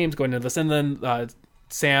big names going into this, and then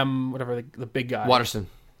Sam, whatever the big guy, Watterson.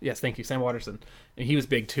 Yes, thank you, Sam Watterson, and he was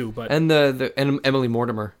big too. But And and Emily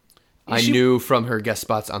Mortimer. I knew from her guest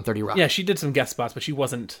spots on 30 Rock. yeah, she did some guest spots, but she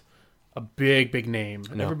wasn't a big name.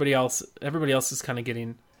 No. Everybody else is kind of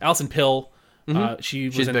getting. Alison Pill, she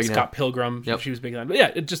was She's in big Scott now. Pilgrim. Yep. She was big then. But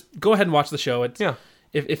yeah, just go ahead and watch the show. It's, Yeah.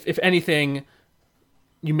 If anything,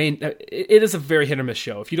 you may. It is a very hit or miss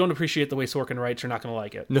show. If you don't appreciate the way Sorkin writes, you're not going to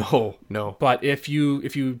like it. No. But if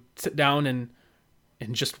you sit down and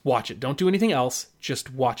just watch it, don't do anything else.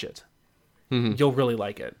 Just watch it. You'll really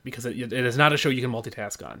like it because it is not a show you can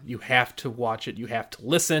multitask on. You have to watch it. You have to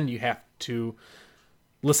listen. You have to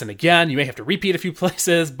listen again. You may have to repeat a few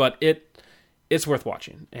places, but it's worth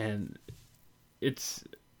watching, and it's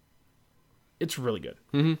It's really good.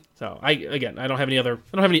 Mm-hmm. So I don't have any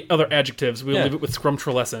other adjectives. We'll leave it with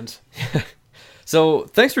scrumptulescent. So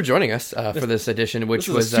thanks for joining us for this edition, which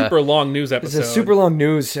was a super long news episode. It's a super long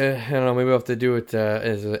news. I don't know. Maybe we'll have to do it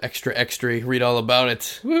as an extra. Read all about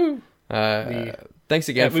it. Woo! Thanks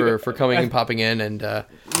again for coming and popping in, and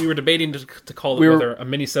we were debating to call it whether a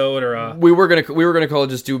mini-sode or a... We were gonna call it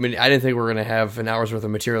just do mini. I didn't think we were gonna have an hour's worth of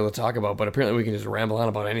material to talk about, but apparently we can just ramble on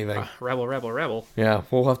about anything. Rabble. Yeah,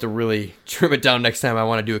 we'll have to really trim it down next time I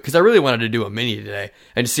want to do it, because I really wanted to do a mini today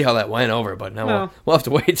and see how that went over, but now we'll have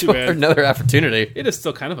to wait till another opportunity. It is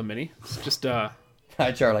still kind of a mini. It's just Hi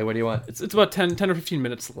Charlie, what do you want? It's about 10 or 15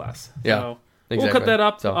 minutes less. Yeah, so exactly. We'll cut that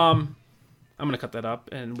up. So. I'm gonna cut that up,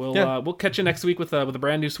 and we'll catch you next week with a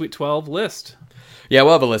brand new Sweet 12 list. Yeah,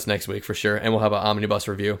 we'll have a list next week for sure, and we'll have an omnibus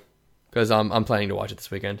review because I'm planning to watch it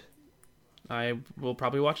this weekend. I will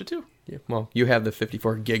probably watch it too. Yeah, well, you have the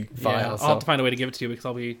 54 gig file. Yeah, I'll have to find a way to give it to you because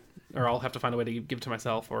I'll have to find a way to give it to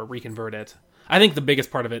myself or reconvert it. I think the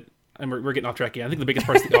biggest part of it, and we're getting off track again. I think the biggest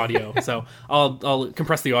part is the audio. So I'll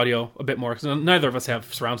compress the audio a bit more because neither of us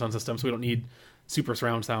have surround sound systems, so we don't need super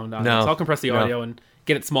surround sound on it. So I'll compress the audio and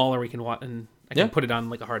get it smaller. We can watch and I can put it on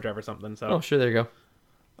like a hard drive or something. So sure, there you go.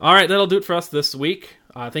 All right, that'll do it for us this week.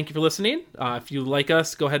 Thank you for listening. If you like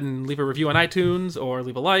us, go ahead and leave a review on iTunes or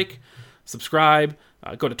leave a like, subscribe.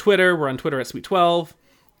 Go to Twitter. We're on Twitter at Sweet12.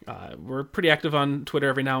 We're pretty active on Twitter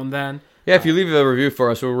every now and then. Yeah, if you leave a review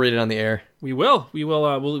for us, we'll read it on the air. We will.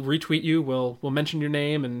 We'll retweet you. We'll mention your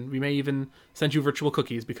name, and we may even send you virtual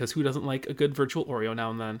cookies because who doesn't like a good virtual Oreo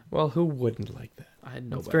now and then? Well, who wouldn't like that? I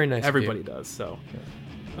know. It's very nice. Everybody does. So,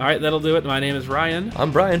 all right, that'll do it. My name is Ryan.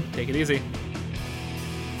 I'm Brian. Take it easy.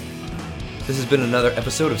 This has been another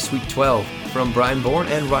episode of Sweet 12 from Brian Bourne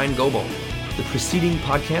and Ryan Goebel. The preceding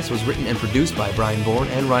podcast was written and produced by Brian Bourne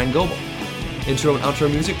and Ryan Goebel. Intro and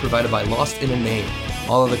outro music provided by Lost in a Name.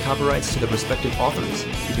 All of the copyrights to the respective authors.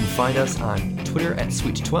 You can find us on Twitter at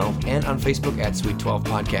Sweet12 and on Facebook at Sweet12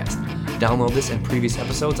 Podcast. Download this and previous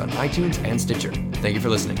episodes on iTunes and Stitcher. Thank you for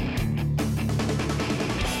listening.